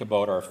to think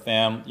about our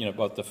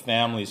about the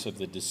families of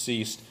the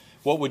deceased.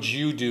 What would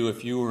you do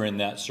if you were in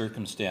that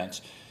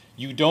circumstance?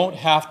 You don't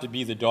have to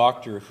be the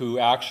doctor who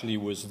actually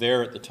was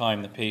there at the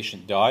time the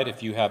patient died.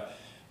 If you have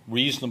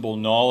reasonable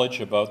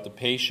knowledge about the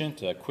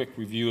patient, a quick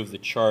review of the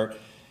chart,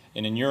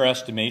 and in your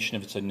estimation,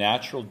 if it's a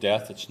natural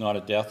death, it's not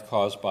a death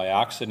caused by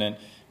accident,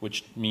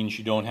 which means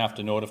you don't have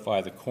to notify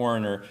the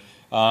coroner,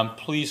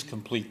 please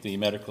complete the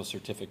medical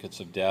certificates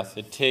of death.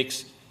 It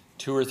takes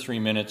 2 or 3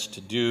 minutes to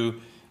do.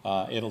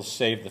 It'll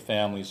save the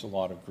families a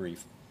lot of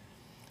grief.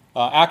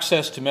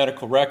 Access to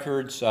medical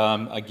records,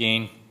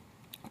 again,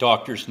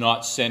 doctors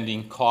not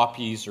sending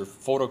copies or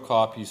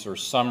photocopies or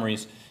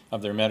summaries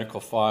of their medical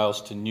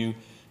files to new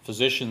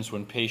physicians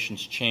when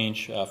patients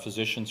change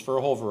physicians for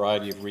a whole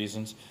variety of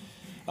reasons.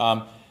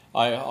 I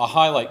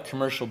highlight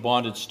commercial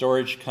bonded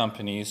storage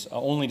companies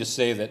only to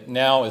say that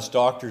now, as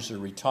doctors are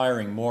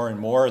retiring, more and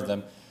more of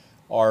them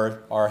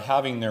are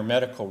having their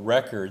medical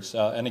records,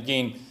 and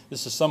again,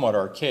 this is somewhat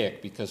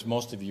archaic because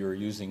most of you are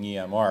using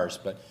EMRs,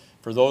 but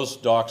for those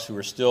docs who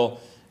are still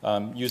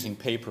using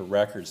paper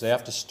records, they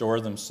have to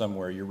store them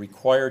somewhere. You're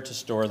required to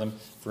store them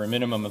for a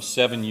minimum of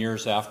 7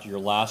 years after your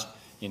last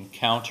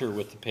encounter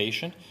with the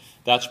patient.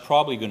 That's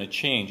probably going to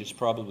change. It's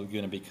probably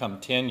going to become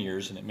 10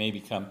 years, and it may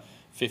become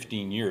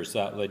 15 years.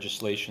 That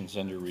legislation's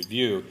under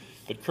review,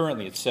 but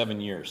currently it's 7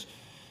 years.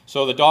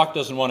 So the doc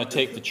doesn't want to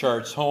take the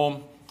charts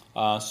home,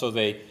 so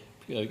they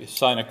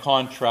sign a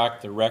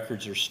contract, the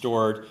records are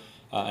stored,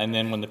 and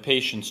then when the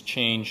patients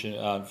change,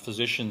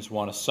 physicians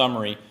want a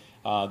summary,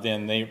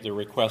 then the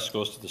request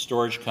goes to the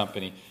storage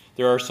company.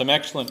 There are some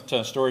excellent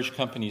storage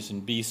companies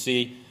in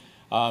BC.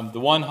 The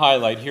one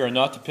highlight here, and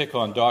not to pick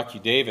on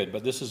DocuDavid,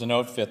 but this is an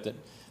outfit that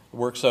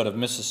works out of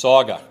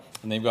Mississauga,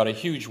 and they've got a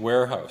huge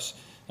warehouse.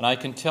 And I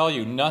can tell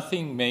you,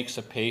 nothing makes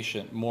a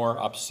patient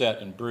more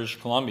upset in British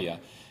Columbia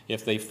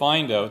if they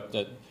find out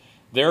that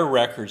their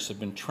records have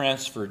been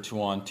transferred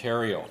to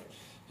Ontario.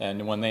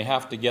 And when they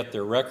have to get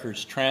their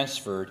records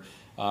transferred,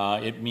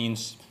 it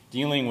means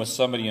dealing with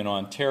somebody in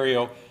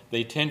Ontario.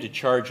 They tend to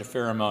charge a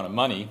fair amount of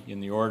money, in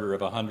the order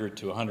of $100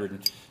 to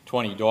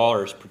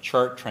 $120 per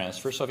chart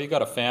transfer. So if you've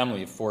got a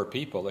family of 4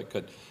 people, that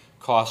could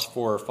cost $400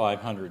 or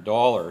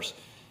 $500.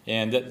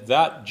 And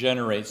that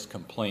generates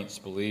complaints,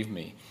 believe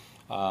me.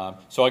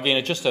 So again,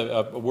 it's just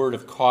a word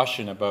of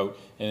caution about,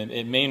 and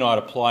it may not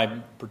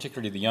apply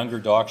particularly to the younger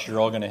docs. You're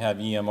all going to have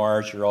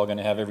EMRs. You're all going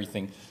to have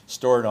everything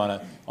stored on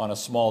a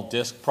small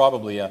disk,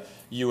 probably a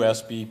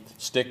USB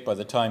stick by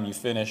the time you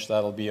finish.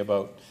 That'll be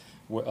about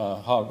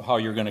how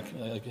you're going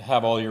to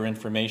have all your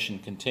information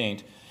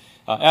contained.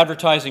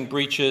 Advertising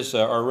breaches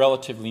are a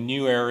relatively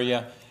new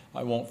area.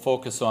 I won't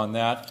focus on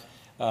that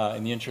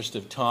in the interest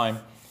of time.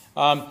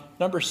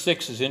 Number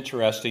 6 is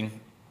interesting,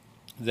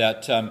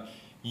 that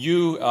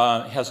you,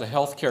 as a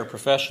healthcare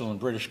professional in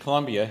British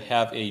Columbia,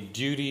 have a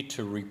duty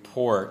to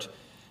report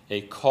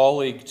a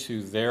colleague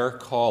to their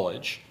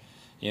college.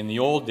 In the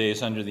old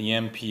days, under the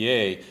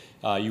MPA,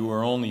 you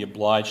were only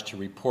obliged to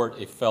report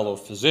a fellow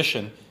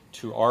physician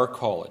to our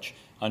college.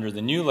 Under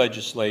the new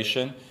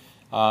legislation,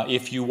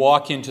 if you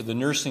walk into the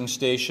nursing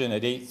station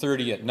at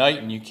 8:30 at night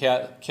and you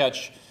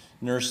catch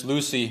Nurse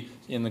Lucy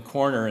in the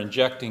corner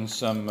injecting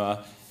some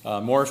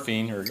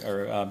morphine,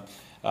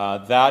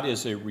 that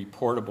is a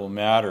reportable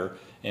matter,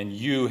 and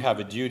you have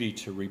a duty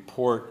to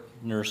report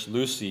Nurse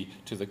Lucy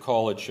to the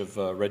College of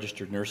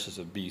Registered Nurses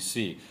of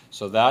BC.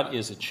 So that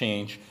is a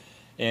change.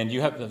 And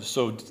you have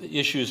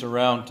issues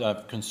around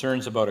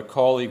concerns about a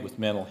colleague with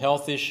mental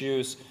health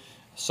issues,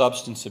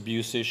 substance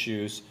abuse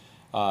issues,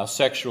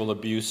 sexual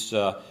abuse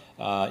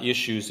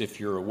issues if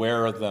you're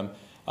aware of them,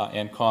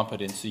 and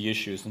competency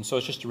issues. And so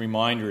it's just a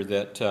reminder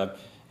that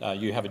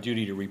you have a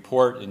duty to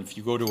report, and if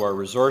you go to our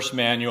resource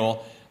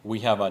manual, we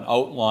have an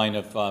outline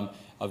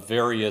of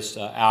various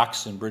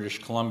acts in British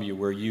Columbia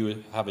where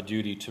you have a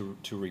duty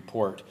to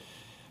report.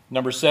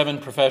 Number 7,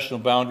 professional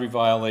boundary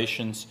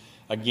violations.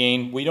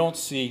 Again, we don't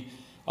see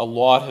a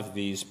lot of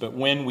these, but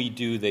when we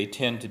do, they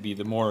tend to be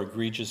the more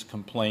egregious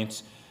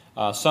complaints.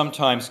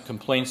 Sometimes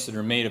complaints that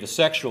are made of a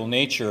sexual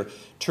nature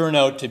turn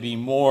out to be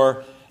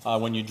more,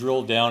 when you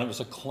drill down, it was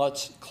a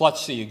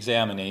klutzy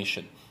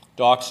examination.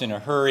 Doc's in a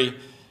hurry.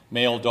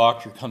 Male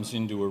doctor comes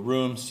into a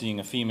room seeing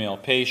a female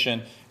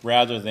patient.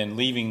 Rather than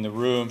leaving the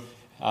room,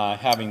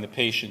 having the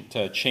patient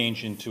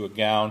change into a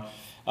gown,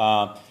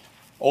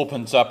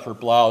 opens up her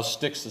blouse,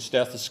 sticks the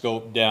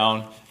stethoscope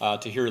down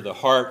to hear the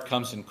heart,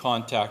 comes in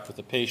contact with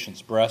the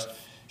patient's breast.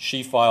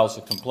 She files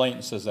a complaint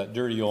and says that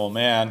dirty old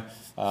man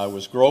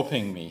was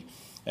groping me.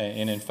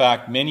 And in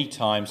fact, many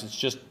times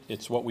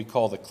it's what we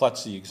call the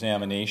klutzy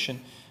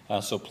examination,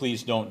 so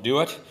please don't do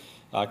it.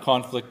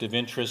 Conflict of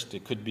interest,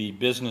 it could be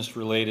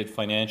business-related,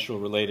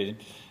 financial-related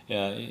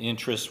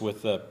interests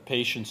with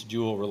patients,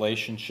 dual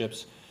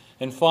relationships.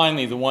 And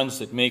finally, the ones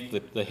that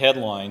make the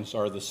headlines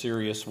are the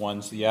serious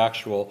ones, the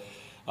actual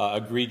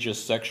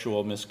egregious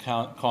sexual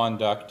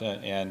misconduct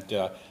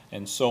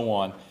and so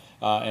on.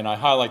 And I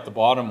highlight the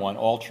bottom one,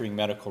 altering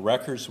medical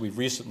records. We've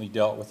recently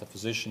dealt with a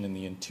physician in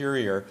the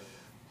interior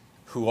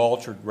who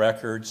altered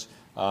records,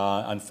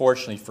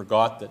 unfortunately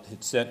forgot that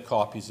he'd sent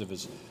copies of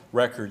his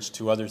records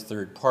to other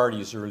third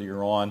parties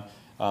earlier on.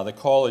 The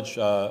college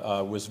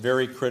was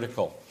very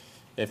critical.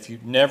 If you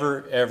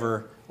never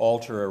ever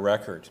alter a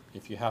record,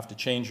 if you have to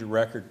change your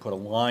record, put a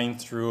line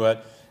through it,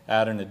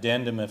 add an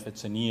addendum if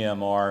it's an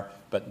EMR,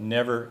 but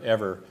never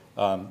ever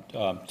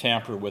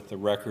tamper with the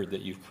record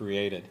that you've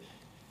created.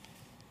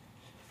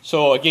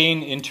 So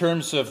again, in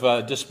terms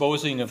of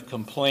disposing of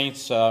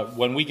complaints,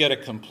 when we get a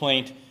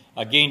complaint,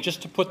 again,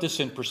 just to put this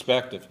in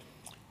perspective,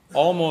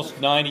 almost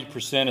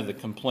 90% of the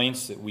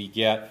complaints that we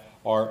get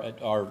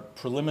are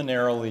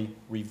preliminarily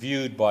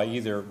reviewed by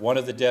either one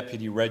of the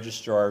deputy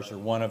registrars or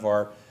one of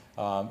our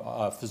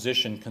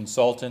physician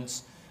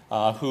consultants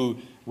who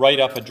write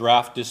up a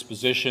draft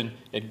disposition.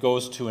 It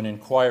goes to an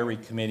inquiry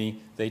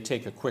committee. They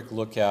take a quick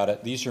look at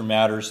it. These are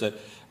matters that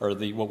are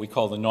what we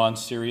call the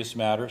non-serious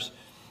matters.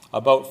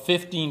 About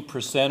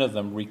 15% of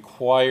them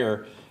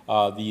require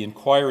the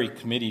inquiry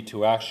committee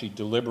to actually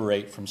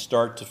deliberate from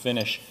start to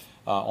finish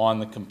on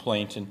the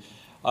complaint. And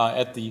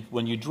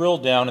when you drill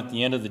down at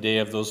the end of the day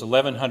of those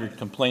 1,100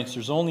 complaints,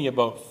 there's only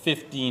about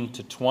 15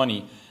 to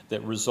 20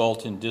 that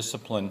result in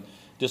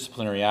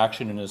disciplinary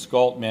action. And as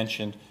Galt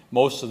mentioned,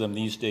 most of them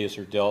these days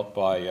are dealt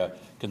by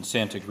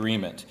consent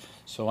agreement.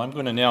 So I'm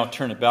going to now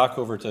turn it back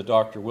over to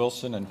Dr.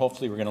 Wilson, and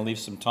hopefully we're going to leave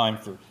some time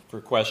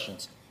for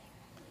questions.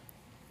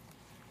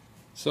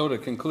 So to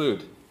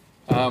conclude,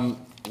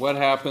 what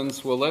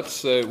happens? Well,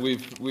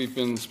 we've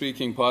been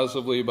speaking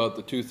positively about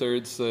the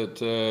 2/3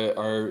 that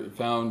are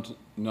found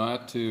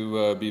not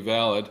to be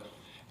valid.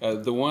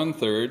 The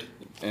 1/3,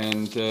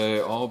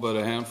 and all but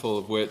a handful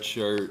of which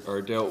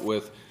are dealt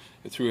with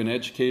through an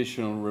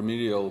educational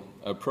remedial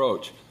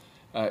approach.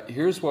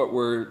 Here's what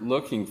we're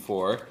looking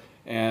for,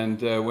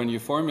 and when you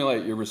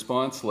formulate your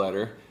response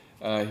letter,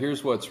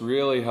 here's what's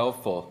really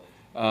helpful.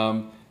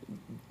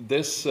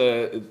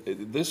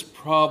 This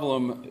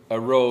problem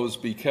arose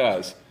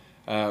because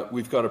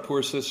we've got a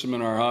poor system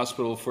in our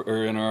hospital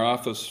or in our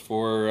office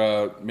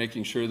for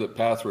making sure that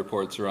path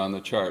reports are on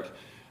the chart.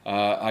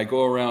 I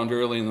go around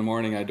early in the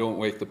morning, I don't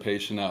wake the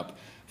patient up.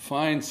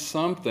 Find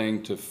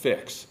something to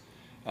fix,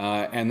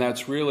 and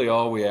that's really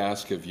all we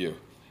ask of you.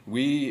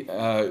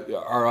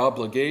 Our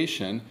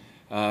obligation,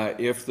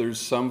 if there's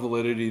some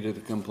validity to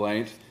the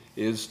complaint,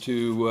 is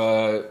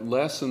to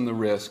lessen the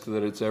risk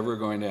that it's ever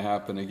going to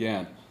happen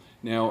again.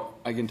 Now,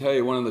 I can tell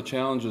you one of the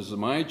challenges of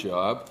my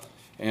job,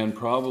 and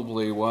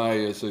probably why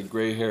as a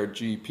gray-haired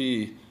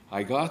GP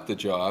I got the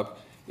job,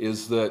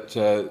 is that,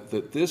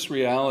 that this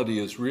reality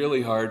is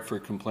really hard for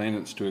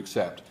complainants to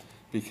accept.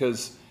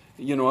 Because,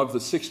 you know, of the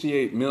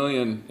 68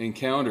 million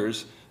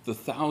encounters, the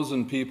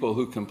 1,000 people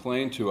who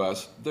complain to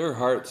us, their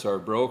hearts are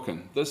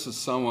broken. This is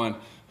someone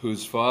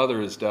whose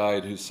father has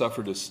died, who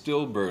suffered a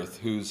stillbirth,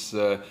 who's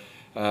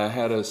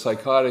had a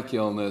psychotic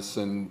illness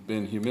and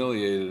been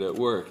humiliated at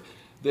work.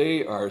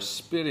 They are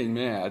spitting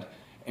mad,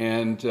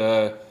 and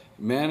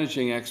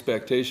managing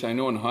expectation. I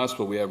know in the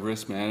hospital we have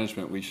risk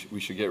management. We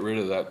should get rid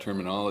of that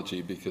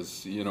terminology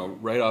because, you know,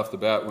 right off the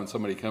bat when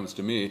somebody comes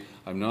to me,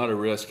 I'm not a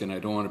risk and I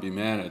don't want to be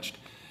managed.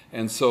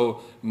 And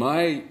so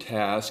my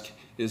task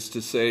is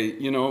to say,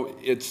 you know,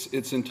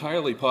 it's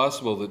entirely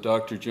possible that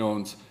Dr.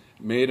 Jones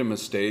made a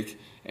mistake,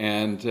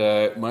 and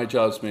my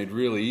job's made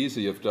really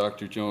easy if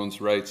Dr.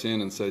 Jones writes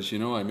in and says, you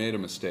know, I made a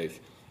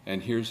mistake,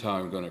 and here's how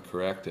I'm going to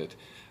correct it.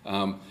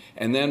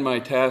 And then my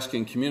task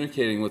in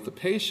communicating with the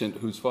patient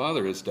whose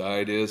father has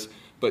died is,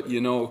 but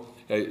you know,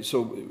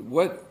 so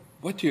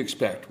what do you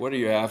expect? What are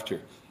you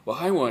after? Well,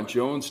 I want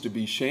Jones to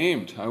be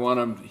shamed. I want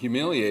him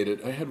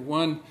humiliated. I had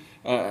one,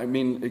 I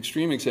mean,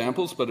 extreme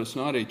examples, but it's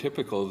not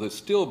atypical. The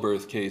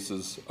stillbirth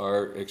cases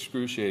are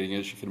excruciating,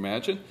 as you can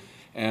imagine.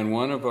 And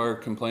one of our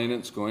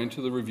complainants going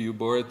to the review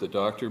board, the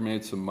doctor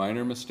made some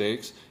minor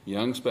mistakes,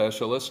 young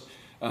specialist,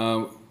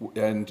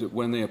 and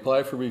when they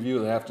apply for review,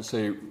 they have to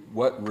say,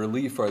 what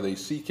relief are they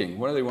seeking?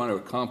 What do they want to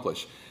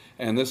accomplish?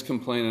 And this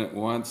complainant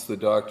wants the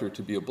doctor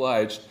to be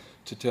obliged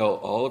to tell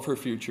all of her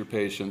future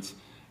patients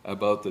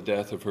about the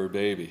death of her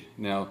baby.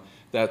 Now,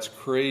 that's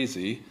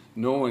crazy.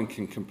 No one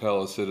can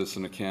compel a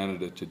citizen of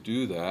Canada to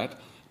do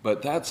that,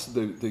 but that's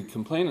the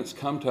complainants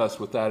come to us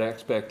with that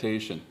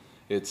expectation.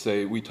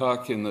 We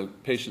talk in the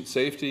patient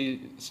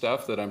safety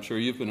stuff that I'm sure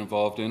you've been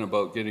involved in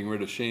about getting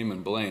rid of shame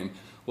and blame.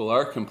 Well,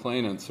 our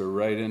complainants are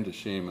right into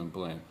shame and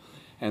blame.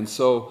 And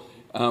so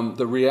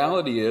the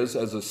reality is,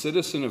 as a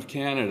citizen of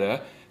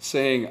Canada,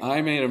 saying,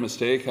 I made a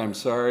mistake, I'm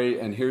sorry,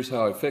 and here's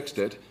how I fixed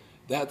it,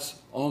 that's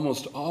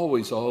almost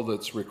always all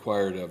that's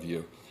required of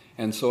you.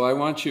 And so I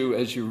want you,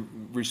 as you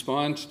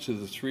respond to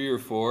the 3 or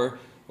 4,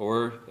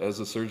 or as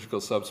a surgical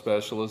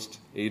subspecialist,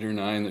 8 or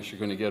 9 that you're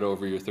going to get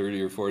over your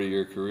 30 or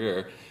 40-year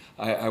career,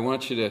 I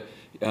want you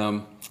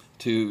to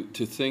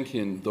think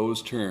in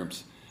those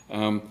terms.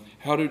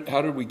 How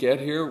did we get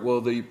here? Well,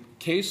 the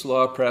case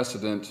law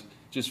precedent,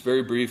 just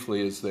very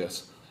briefly, is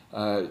this.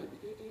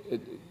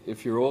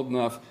 If you're old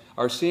enough,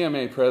 our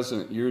CMA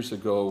president years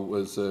ago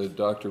was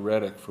Dr.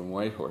 Reddick from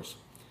Whitehorse.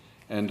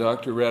 And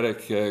Dr.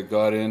 Reddick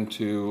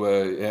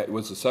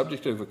was the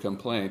subject of a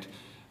complaint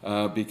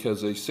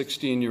because a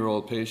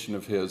 16-year-old patient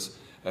of his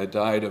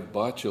died of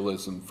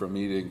botulism from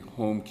eating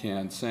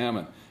home-canned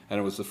salmon. And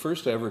it was the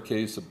first ever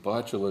case of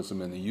botulism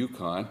in the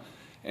Yukon.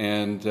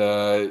 And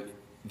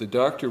the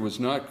doctor was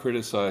not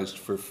criticized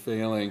for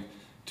failing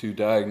to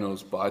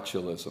diagnose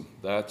botulism.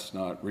 That's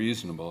not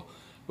reasonable.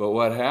 But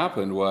what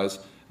happened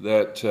was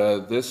that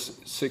this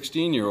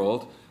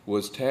 16-year-old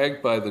was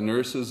tagged by the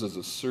nurses as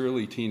a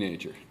surly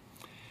teenager.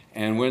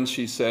 And when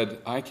she said,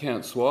 I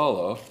can't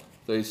swallow,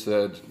 they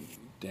said,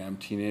 damn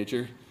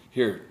teenager,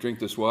 here, drink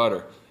this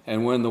water.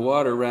 And when the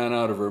water ran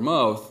out of her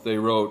mouth, they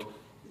wrote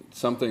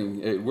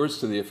something, words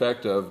to the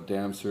effect of,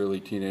 damn surly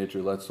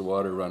teenager lets the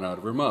water run out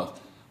of her mouth.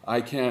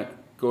 I can't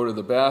go to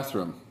the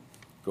bathroom.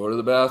 Go to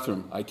the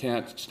bathroom. I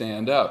can't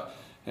stand up.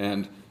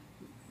 And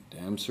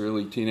damn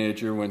surly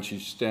teenager, when she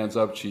stands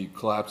up, she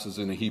collapses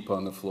in a heap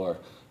on the floor.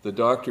 The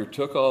doctor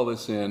took all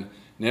this in,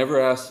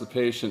 never asked the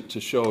patient to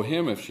show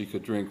him if she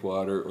could drink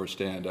water or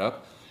stand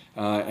up,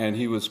 and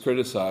he was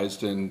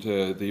criticized, and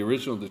the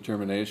original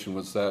determination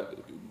was that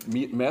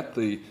met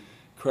the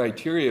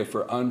criteria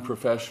for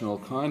unprofessional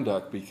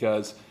conduct,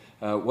 because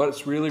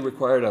what's really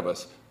required of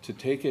us, to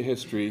take a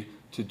history,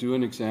 to do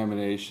an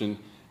examination,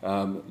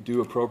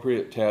 do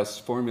appropriate tests,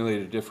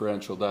 formulate a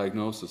differential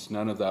diagnosis.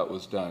 None of that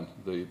was done.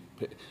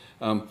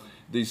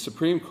 The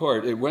Supreme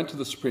Court, it went to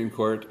the Supreme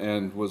Court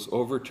and was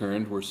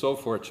overturned. We're so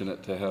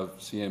fortunate to have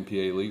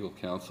CMPA legal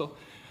counsel.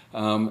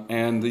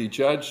 And the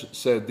judge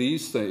said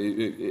these things,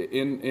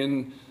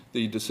 in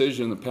the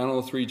decision, the panel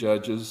of 3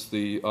 judges,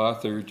 the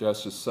author,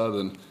 Justice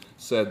Southern,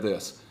 said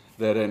this,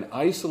 that an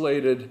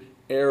isolated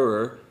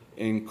error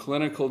in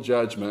clinical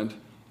judgment,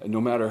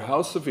 no matter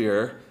how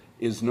severe,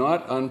 is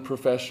not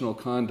unprofessional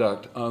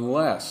conduct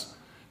unless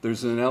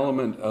there's an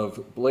element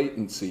of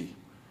blatancy,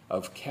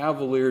 of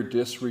cavalier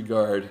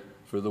disregard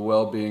for the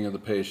well-being of the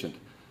patient.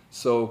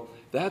 So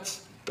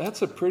that's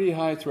a pretty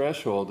high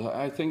threshold.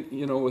 I think,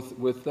 you know,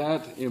 with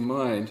that in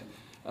mind,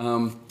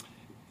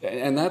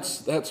 and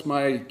that's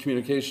my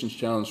communications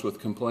challenge with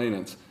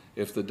complainants.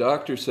 If the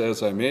doctor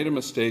says, I made a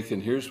mistake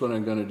and here's what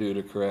I'm going to do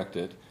to correct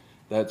it,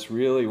 that's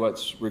really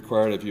what's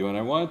required of you. And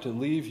I want to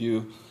leave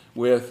you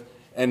with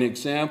an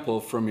example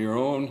from your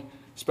own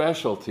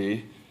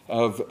specialty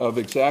of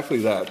exactly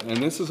that. And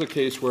this is a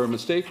case where a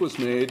mistake was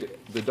made.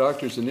 The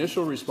doctor's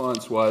initial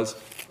response was,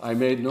 I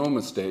made no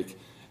mistake.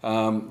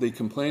 The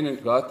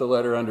complainant got the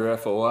letter under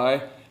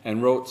FOI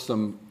and wrote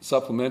some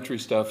supplementary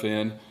stuff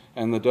in,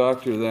 and the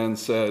doctor then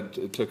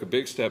said, took a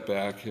big step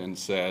back and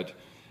said,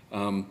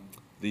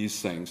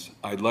 these things.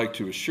 I'd like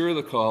to assure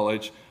the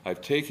college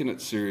I've taken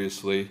it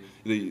seriously.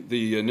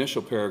 The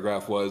initial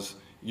paragraph was,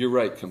 you're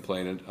right,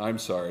 complainant, I'm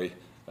sorry.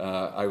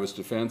 I was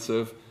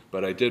defensive,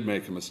 but I did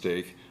make a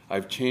mistake.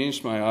 I've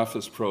changed my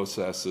office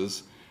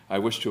processes. I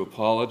wish to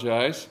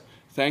apologize.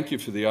 Thank you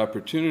for the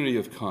opportunity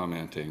of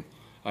commenting.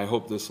 I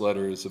hope this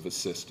letter is of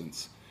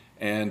assistance.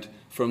 And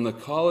from the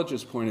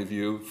college's point of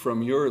view,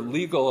 from your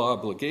legal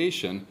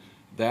obligation,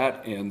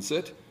 that ends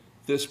it.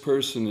 This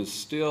person is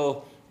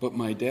still, but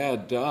my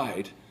dad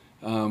died.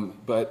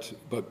 But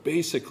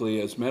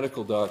basically, as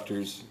medical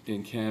doctors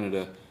in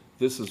Canada,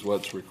 this is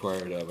what's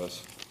required of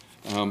us.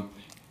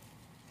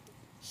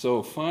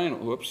 So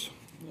final,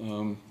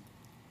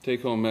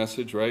 take-home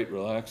message, right?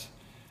 Relax.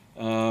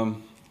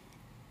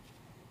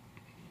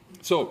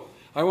 So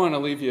I want to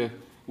leave you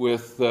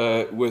with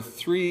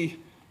 3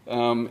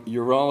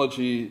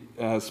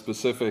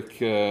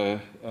 urology-specific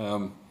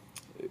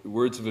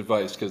words of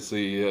advice, because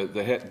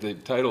the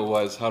title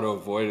was How to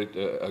Avoid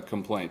a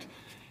Complaint.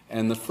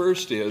 And the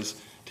first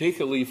is, take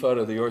a leaf out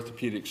of the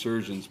orthopedic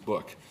surgeon's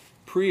book.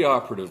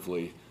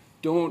 Preoperatively,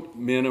 don't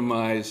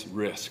minimize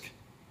risk.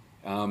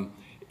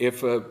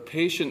 If a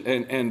patient,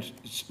 and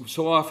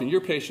so often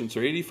your patients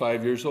are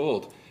 85 years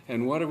old,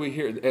 and what do we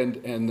hear?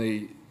 And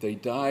they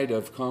died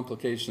of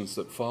complications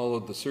that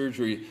followed the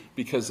surgery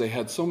because they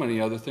had so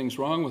many other things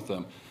wrong with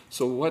them.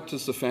 So what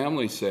does the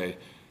family say?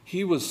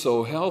 He was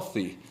so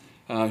healthy.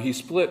 He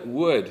split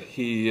wood.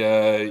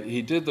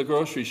 He did the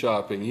grocery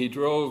shopping. He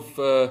drove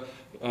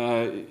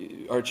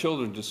our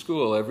children to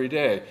school every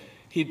day.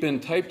 He'd been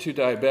type 2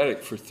 diabetic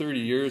for 30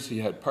 years. He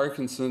had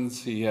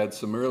Parkinson's. He had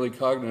some early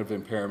cognitive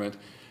impairment.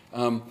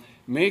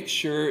 make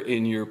sure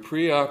in your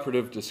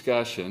preoperative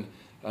discussion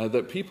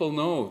that people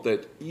know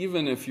that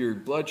even if your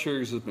blood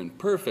sugars have been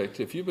perfect,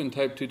 if you've been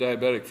type 2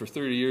 diabetic for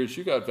 30 years,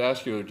 you got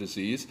vascular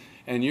disease,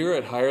 and you're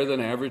at higher than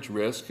average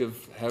risk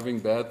of having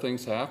bad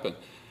things happen.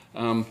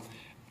 I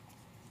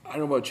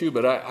don't know about you,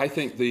 but I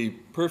think the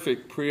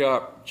perfect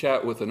pre-op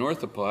chat with an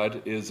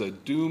orthopod is a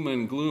doom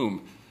and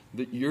gloom.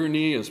 That your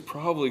knee is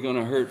probably going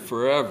to hurt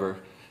forever.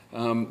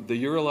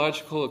 The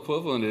urological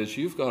equivalent is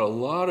you've got a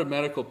lot of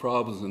medical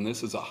problems, and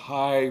this is a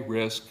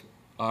high-risk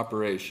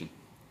operation.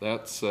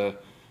 That's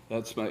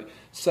my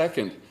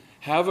second.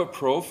 Have a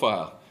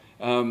profile.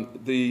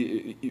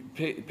 The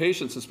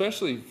patients,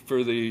 especially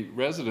for the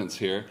residents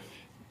here,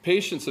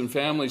 patients and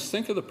families,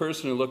 think of the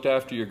person who looked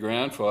after your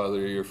grandfather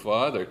or your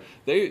father.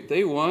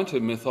 They want to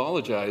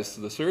mythologize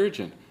the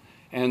surgeon.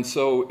 And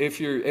so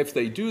if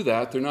they do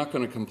that, they're not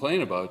going to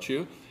complain about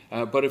you.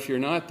 But if you're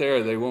not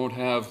there, they won't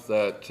have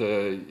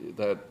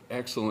that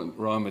excellent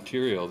raw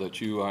material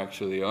that you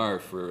actually are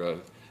for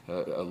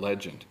a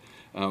legend.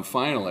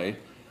 Finally,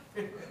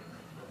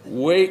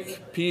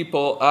 wake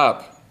people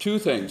up. Two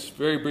things,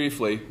 very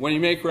briefly. When you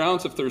make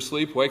rounds, if they're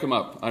asleep, wake them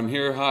up. I'm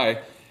here,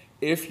 hi.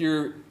 If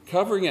you're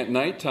covering at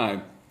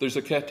nighttime, there's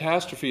a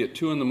catastrophe at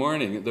 2 in the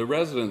morning. The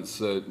residents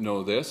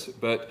know this,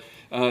 but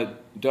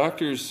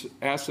doctors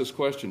ask this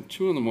question,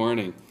 2 in the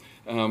morning.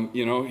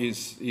 You know,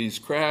 he's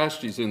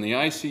crashed, he's in the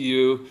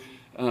ICU.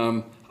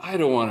 I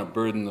don't want to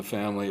burden the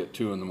family at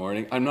 2 in the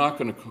morning. I'm not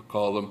going to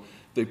call them.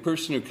 The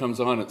person who comes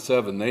on at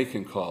 7, they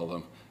can call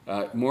them.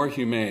 More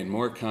humane,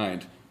 more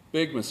kind.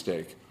 Big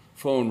mistake.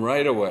 Phone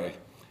right away.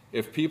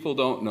 If people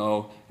don't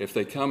know, if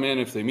they come in,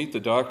 if they meet the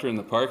doctor in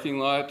the parking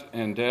lot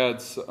and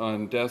dad's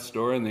on death's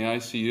door in the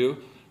ICU,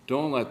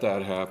 don't let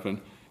that happen.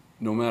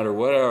 No matter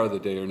what hour of the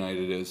day or night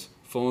it is,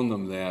 phone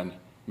them then.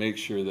 Make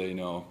sure they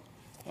know.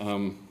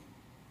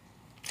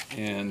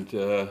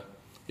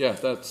 Yeah,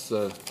 that's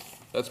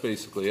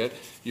basically it.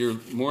 You're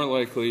more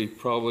likely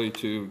probably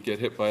to get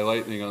hit by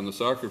lightning on the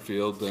soccer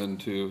field than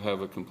to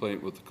have a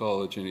complaint with the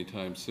college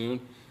anytime soon.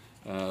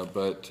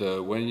 But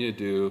when you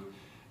do,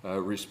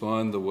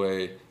 respond the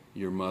way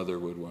your mother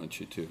would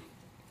want you to.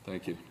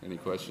 Thank you. Any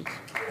questions?